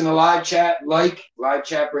the X in the live chat. Live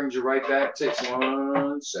chat brings you right back. Takes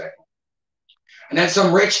 1 second. And then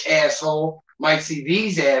some rich asshole might see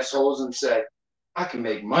these assholes and say, I can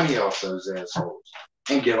make money off those assholes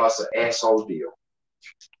and give us an asshole deal.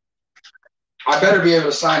 I better be able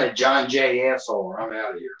to sign a John J. asshole or I'm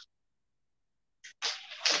out of here.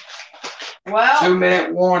 Well, 2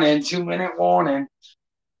 minute warning, 2 minute warning.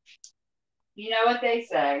 you know what they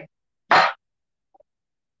say. I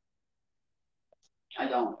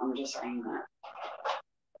don't. I'm just saying that.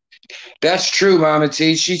 That's true, Mama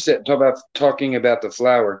T. She said, talking about the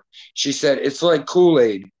flour. She said, it's like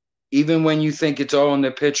Kool-Aid. Even when you think it's all in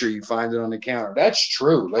the pitcher, you find it on the counter. That's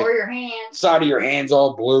true. Like, Or your hands. side of your hands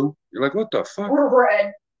all blue. You're like, what the fuck? Or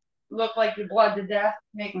red. Look like you bled to death.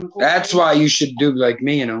 Making cool. That's why you should do like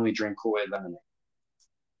me and only drink Kool-Aid lemonade.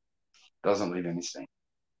 Doesn't leave any stain.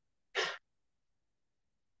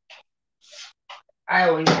 I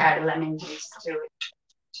always add lemon juice to it.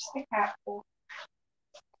 Just a capful.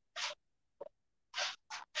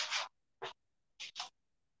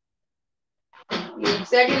 You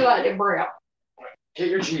said you let it brown. Get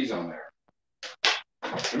your cheese on there.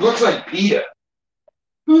 It looks like pita.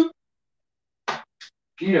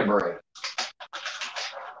 Pita bread.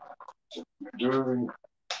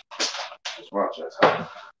 Just watch that.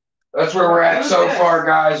 That's where we're at so far,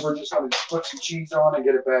 guys. We're just going to put some cheese on and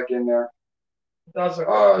get it back in there. Those are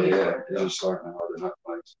Oh, yeah. They're starting to harden up.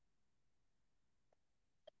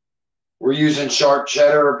 We're using sharp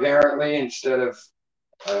cheddar, apparently, instead of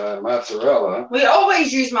mozzarella. We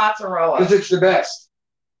always use mozzarella. Because it's the best.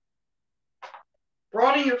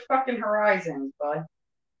 Broaden your fucking horizons, bud.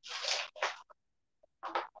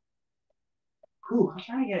 Ooh, I'm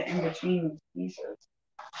trying to get it in between these pieces.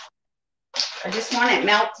 I just want it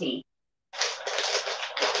melty.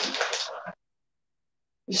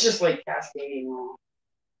 It's just like cascading along.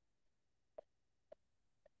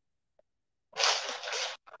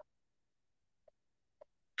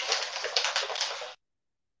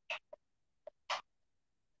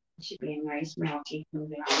 It should be a nice melty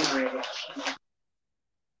moving on already.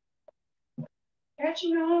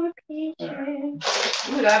 Catching all the peaches.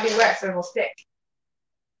 Ooh, that'd be wet so it'll stick.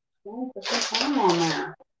 Ooh, put some palm on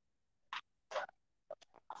there.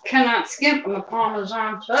 Cannot skimp on the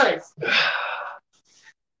Parmesan cheese.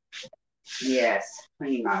 Yes,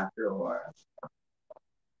 clean my drawer.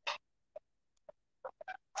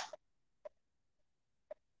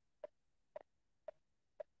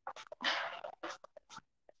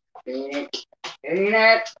 Clean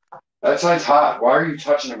it. That side's hot. Why are you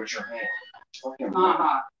touching it with your hand? It's fucking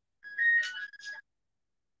hot.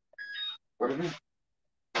 What is it?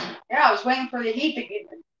 Yeah, I was waiting for the heat to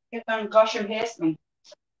get them gushing past me.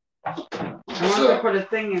 I wanted So, to put a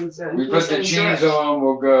thing in so we put the cheese on.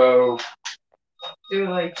 We'll go do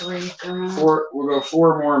like 3 minutes. We'll go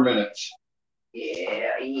 4 more minutes.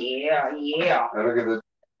 Yeah. That'll give it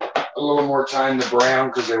a little more time to brown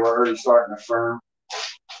because they were already starting to firm.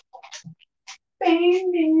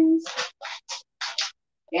 Bang.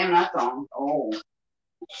 Damn, that's on. Oh.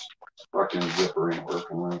 Fucking zipper ain't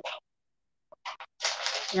working right.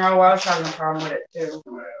 No, I was having a problem with it too.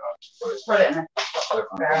 Just put it in a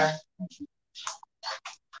bag.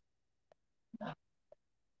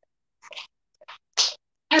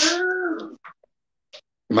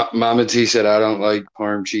 Mama T said, I don't like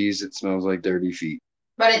parm cheese. It smells like dirty feet.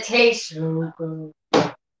 But it tastes so good.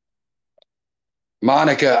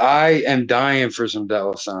 Monica, I am dying for some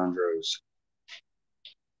D'Alessandros.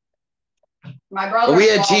 My brother. But we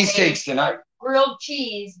had cheesesteaks tonight. Grilled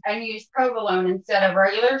cheese and used provolone instead of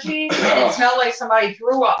regular cheese, and it smelled like somebody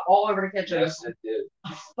threw up all over the kitchen. Yes, it did.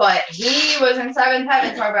 But he was in seventh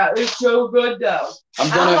heaven talking about it's so good though.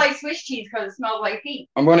 I don't like Swiss cheese because it smells like feet.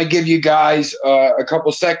 I'm going to give you guys a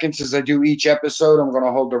couple seconds as I do each episode. I'm going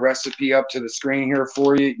to hold the recipe up to the screen here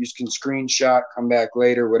for you. You can screenshot, come back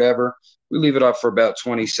later, whatever. We leave it up for about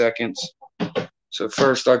 20 seconds. So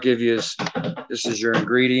first I'll give you this is your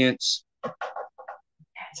ingredients.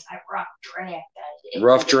 That's my rough draft.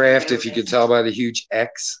 Rough draft, if you could tell by the huge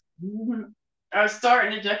X. I was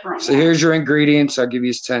starting a different So here's your ingredients. I'll give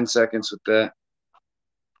you 10 seconds with that.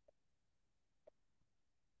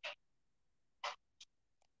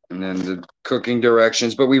 And then the cooking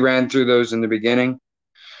directions, but we ran through those in the beginning.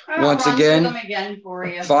 Once again,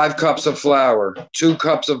 5 cups of flour, 2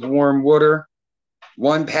 cups of warm water,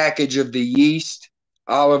 1 package of the yeast,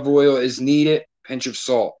 olive oil is needed, pinch of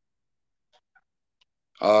salt.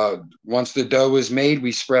 Once the dough is made,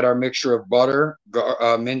 we spread our mixture of butter,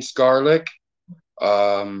 minced garlic,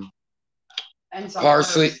 and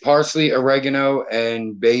parsley, oregano,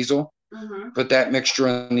 and basil. Put that mixture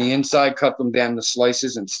on the inside, cut them down to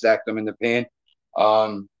slices, and stack them in the pan.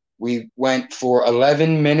 We went for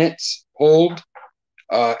 11 minutes, pulled,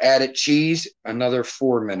 added cheese, another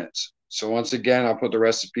 4 minutes. So once again, I'll put the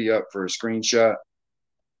recipe up for a screenshot.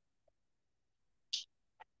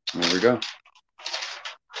 There we go.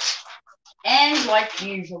 And like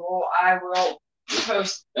usual, I will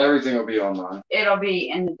post. Everything will be online. It'll be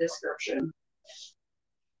in the description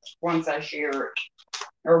once I share it,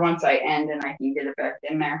 or once I end and I can get it back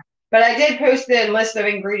in there. But I did post the list of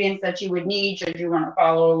ingredients that you would need should you want to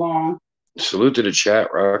follow along. Salute to the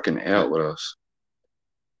chat rocking out with us.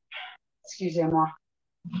 Excuse me, Ma.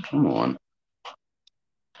 Come on.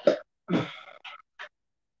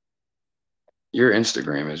 Your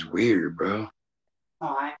Instagram is weird, bro.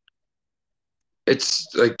 Why? It's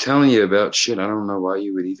like telling you about shit. I don't know why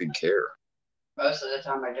you would even care. Most of the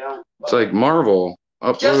time I don't. It's like Marvel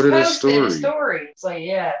uploaded a story. It's like,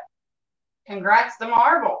 yeah. Congrats to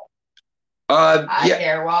Marvel. I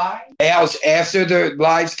care why. After the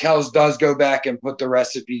lives, Kellz does go back and put the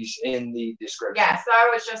recipes in the description. Yes, I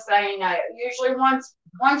was just saying that. Usually once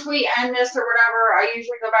we end this or whatever, I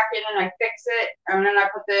usually go back in and I fix it, and then I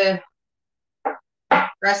put the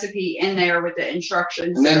recipe in there with the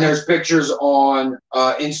instructions. And then there's pictures on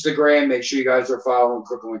Instagram. Make sure you guys are following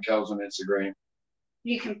CookinWitKellz on Instagram.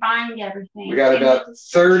 You can find everything. We got about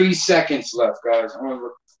 30 seconds left, guys. I'm gonna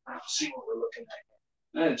see what we're looking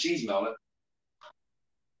at. The cheese melted.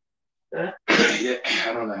 Yeah,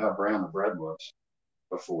 I don't know how brown the bread was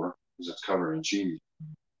before because it's covered in cheese.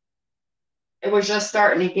 It was just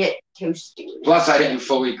starting to get toasty. Plus, I didn't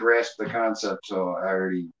fully grasp the concept, so I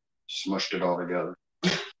already smushed it all together.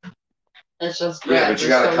 It's just bread. Yeah, but you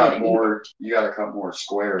gotta cut more. You gotta cut more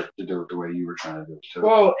square to do it the way you were trying to do it too.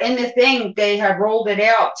 Well, in the thing, they had rolled it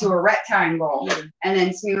out to a rectangle and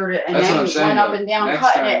then smeared it, and then went up and down,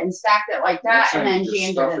 cutting it and stacked it like that, and then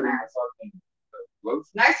jammed it in there.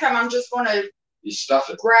 Next time, I'm just gonna stuff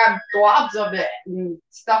it. Grab globs of it and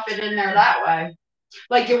stuff it in there that way.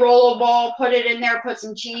 Like you roll a ball, put it in there, put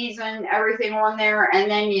some cheese and everything on there, and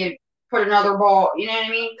then you put another ball. You know what I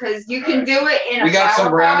mean? Because you can do it in a We got some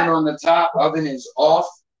flower browning pot. on the top. Oven is off.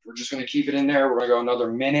 We're just gonna keep it in there. We're gonna go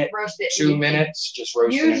another minute, Roast it. 2 minutes, just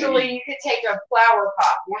roast it. Usually, you could take a flower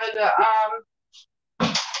pot, one of the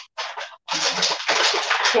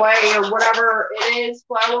clay or whatever it is,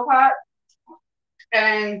 flower pot,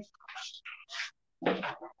 and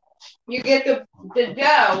you get the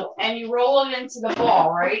dough and you roll it into the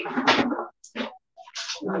ball, right?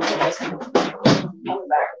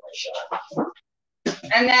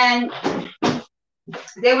 And then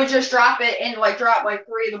they would just drop it in, drop 3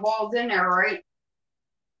 of the balls in there, right?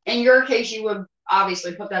 In your case, you would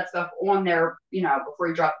obviously put that stuff on there, before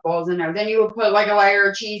you drop the balls in there. Then you would put a layer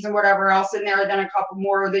of cheese and whatever else in there, then a couple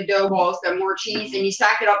more of the dough balls, then more cheese, and you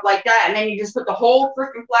stack it up like that. And then you just put the whole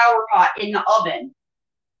freaking flour pot in the oven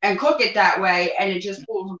and cook it that way, and it just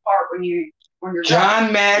pulls apart when you're John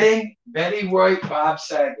done. Madden, Betty White, Bob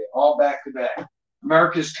Saget, all back to back.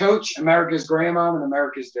 America's coach, America's grandma, and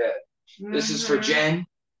America's dad. This is for Jen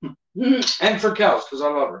and for Kellz, because I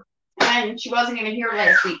love her. And she wasn't even here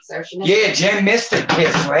last week, so she Jen missed a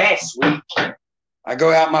kiss last week. I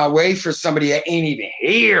go out my way for somebody that ain't even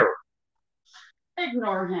here.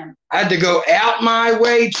 Ignore him. I had to go out my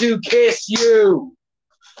way to kiss you.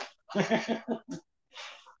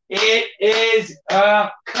 It is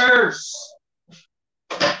a curse.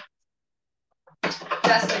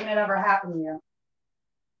 Best thing that ever happened to you.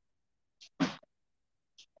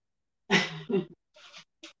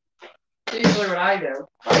 Usually what I do.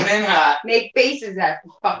 Fucking in hot. Make faces at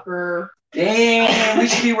the fucker. Damn, we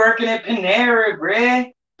should be working at Panera,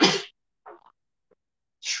 bruh.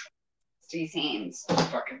 These hands.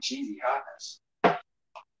 Fucking cheesy hotness.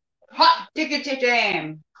 Hot ticket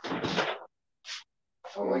jam.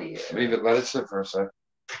 Oh yeah. Leave it, let it sit for a sec.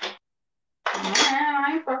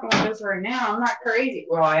 I ain't fucking with this right now. I'm not crazy.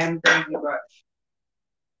 Well, I am crazy, but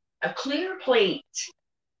a clear plate.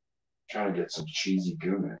 Trying to get some cheesy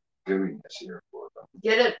gooiness here for them.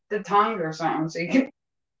 Get it the tongue or something so you can.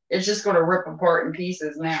 It's just gonna rip apart in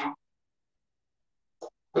pieces now.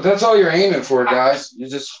 But that's all you're aiming for, guys. You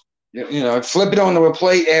just, you know, flip it onto a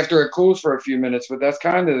plate after it cools for a few minutes. But that's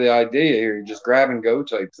kind of the idea here. You just grab and go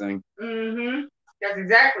type thing. Mm-hmm. That's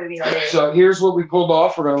exactly the idea. So here's what we pulled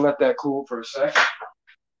off. We're gonna let that cool for a sec.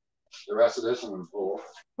 The rest of this I'm gonna pull off.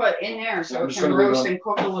 Put in there so I'm it just can gonna roast and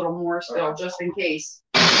cook a little more still, just in case.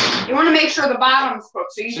 You want to make sure the bottom's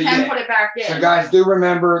cooked, so you can put it back in. So guys, do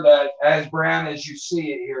remember that as brown as you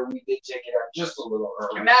see it here, we did take it out just a little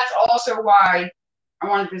early. And that's also why I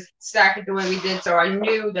wanted to stack it the way we did, so I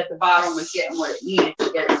knew that the bottom was getting what it needed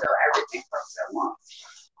to get, so everything cooks at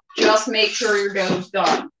once. Just make sure your dough's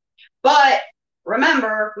done. But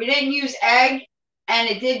remember, we didn't use egg, and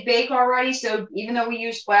it did bake already, so even though we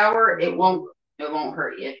use flour, it won't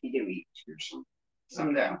hurt you if you do eat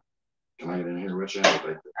some dough. Can I get in here with you?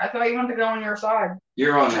 I thought you wanted to go on your side.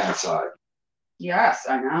 You're on that side. Yes,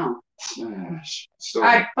 I know. Still,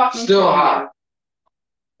 I fucking still hot.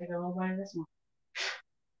 Take a little bite of this one.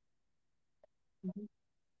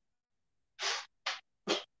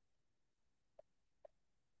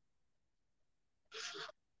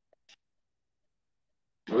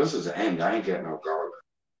 Well, this is the end. I ain't getting no garlic.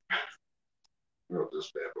 Look at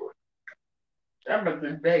this bad boy. That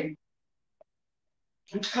was big.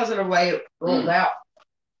 It's because of the way it rolled out.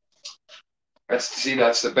 That's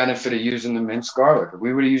the benefit of using the minced garlic. If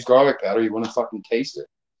we would have used garlic powder, you wouldn't fucking taste it.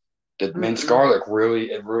 The minced garlic really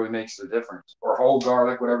makes the difference. Or whole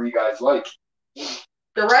garlic, whatever you guys like.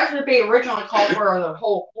 The recipe originally called for the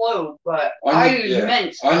whole clove, but I use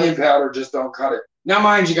minced. Onion powder, just don't cut it. Now,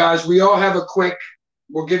 mind you guys, we all have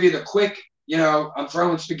we'll give you the quick, you know, I'm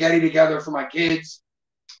throwing spaghetti together for my kids.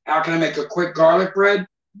 How can I make a quick garlic bread?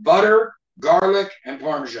 Butter, garlic, and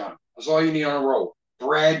Parmesan. That's all you need on a roll.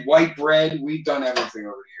 Bread, white bread. We've done everything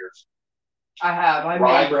over the years. I have. I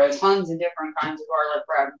made tons of different kinds of garlic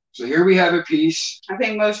bread. So here we have a piece. I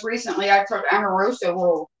think most recently I took Amoroso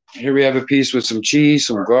roll. Here we have a piece with some cheese,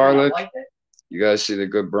 some garlic. I like it. You guys see the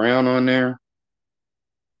good brown on there?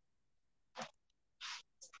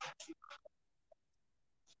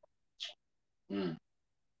 It's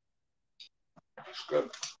good.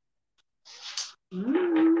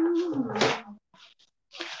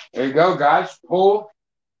 There you go, guys. Pull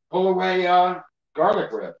away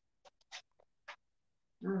garlic bread.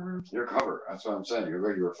 You're covered. That's what I'm saying. You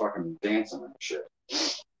were fucking dancing and shit.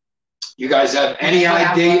 You guys have any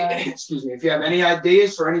idea? Excuse me. If you have any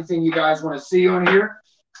ideas for anything you guys want to see on here,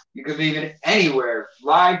 you can leave it anywhere.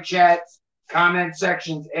 Live chats, comment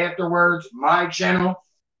sections afterwards. My channel,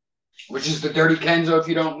 which is the Dirty Kenzo, if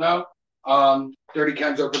you don't know. Dirty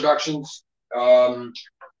Kenzo Productions.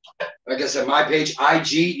 Like I said, my page,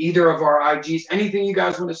 IG, either of our IGs, anything you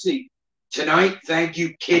guys want to see. Tonight, thank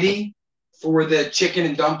you, Kitty, for the chicken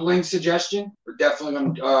and dumpling suggestion. We're definitely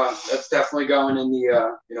going that's definitely going in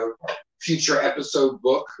the future episode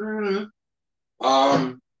book.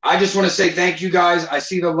 I just want to say thank you guys. I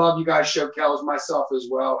see the love you guys show Kellz, myself as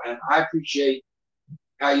well, and I appreciate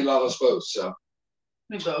how you love us both. So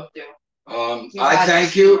we both do. I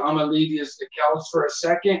thank you. I'm gonna leave you to Kellz for a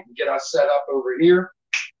second and get us set up over here.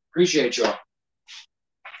 Appreciate y'all.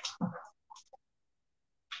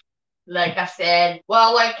 Like I said,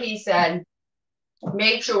 like he said,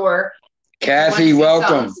 make sure. Kathy,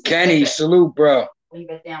 welcome. Kenny, salute, bro. Leave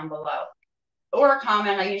it down below. Or a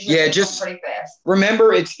comment. I usually just pretty fast.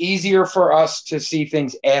 Remember, it's easier for us to see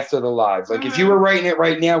things after the live. Like if you were writing it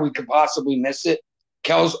right now, we could possibly miss it.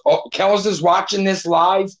 Kellz is watching this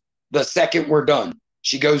live the second we're done.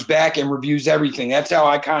 She goes back and reviews everything. That's how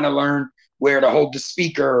I kind of learned where to hold the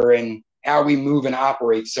speaker and how we move and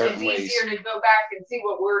operate certain ways. It's easier to go back and see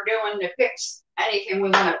what we're doing to fix anything we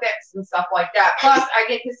want to fix and stuff like that. Plus, I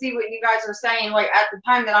get to see what you guys are saying, like at the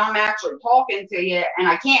time that I'm actually talking to you, and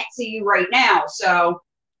I can't see you right now, so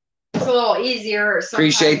it's a little easier.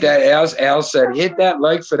 Appreciate that. Al said, hit that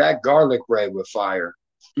like for that garlic bread with fire.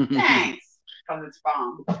 Thanks, because it's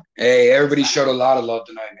bomb. Hey, everybody showed a lot of love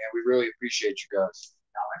tonight, man. We really appreciate you guys.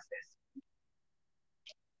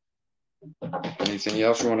 Anything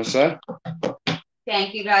else you want to say?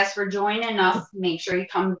 Thank you guys for joining us. Make sure you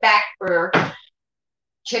come back for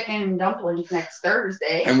chicken dumplings next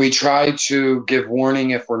Thursday. And we try to give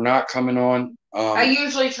warning if we're not coming on. I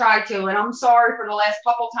usually try to, and I'm sorry for the last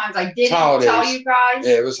couple times I didn't holidays. tell you guys.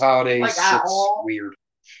 Yeah, it was holidays. Like at it's all. weird.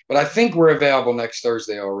 But I think we're available next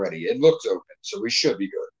Thursday already. It looks open, so we should be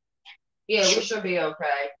good. Yeah, we should be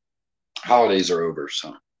okay. Holidays are over,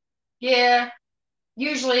 so. Yeah,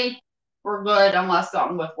 usually we're good unless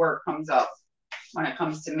something with work comes up when it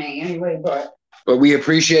comes to me anyway. But we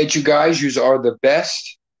appreciate you guys. You are the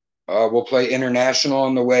best. We'll play international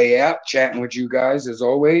on the way out, chatting with you guys as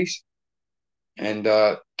always. And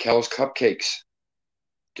Kellz cupcakes.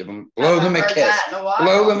 Blow them a kiss.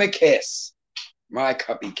 Blow them a kiss. My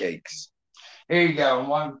cuppy cakes. Here you go.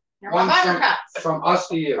 One from us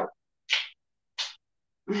to you.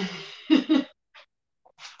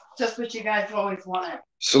 Just what you guys always wanted.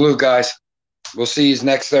 Salute, guys. We'll see you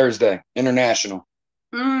next Thursday. International.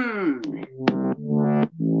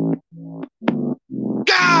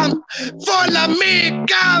 Come, follow me,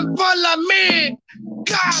 come, follow me.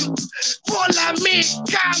 Come, follow me,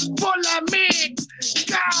 come, follow me.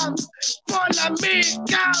 Come, follow me,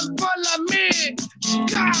 come, follow me.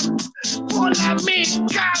 Come, follow me,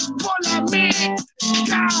 come, follow me.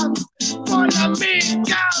 Come, follow me,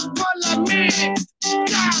 come, follow me.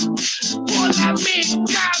 Come, follow me,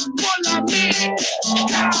 come, follow me.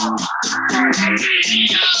 Come, follow me,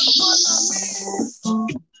 come, follow me.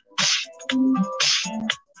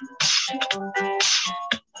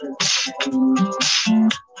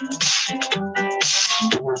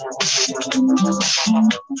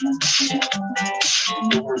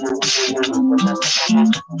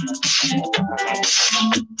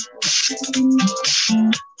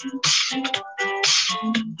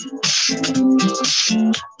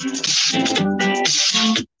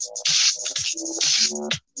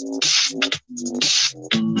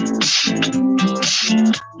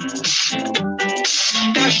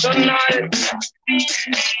 National,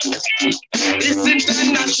 this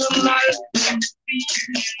international,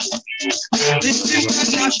 this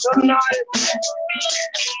international,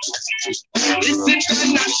 this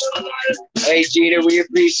international. Hey, Gina, we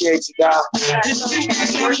appreciate you, Doc.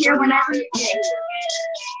 We're here whenever you can.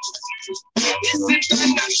 This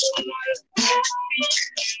international,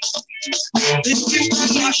 this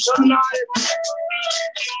international,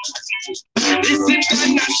 this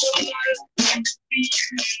international.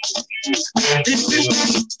 This is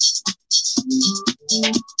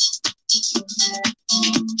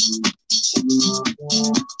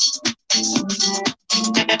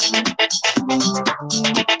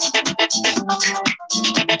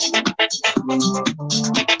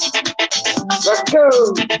Let's go.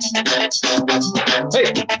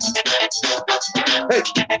 Hey. Hey. Hey.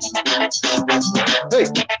 Hey.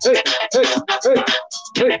 Hey. Hey.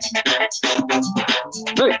 Hey.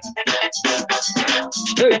 Hey.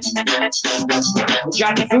 Hey.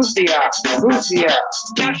 Got Fusia. Fusia.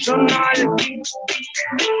 national.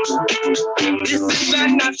 This is the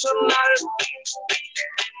national.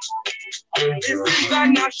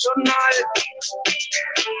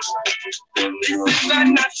 This is the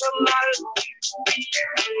national.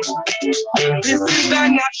 This is the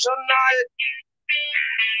national.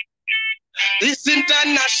 This is the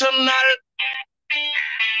national.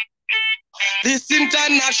 This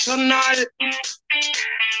international.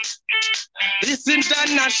 This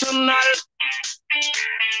international.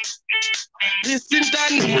 This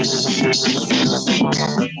international. This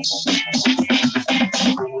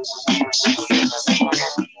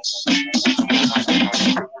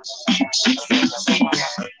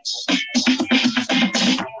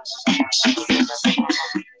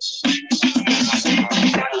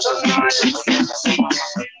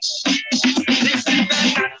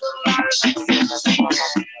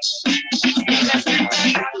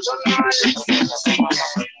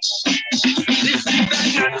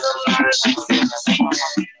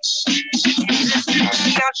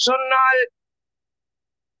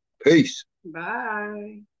Peace.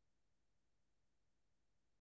 Bye.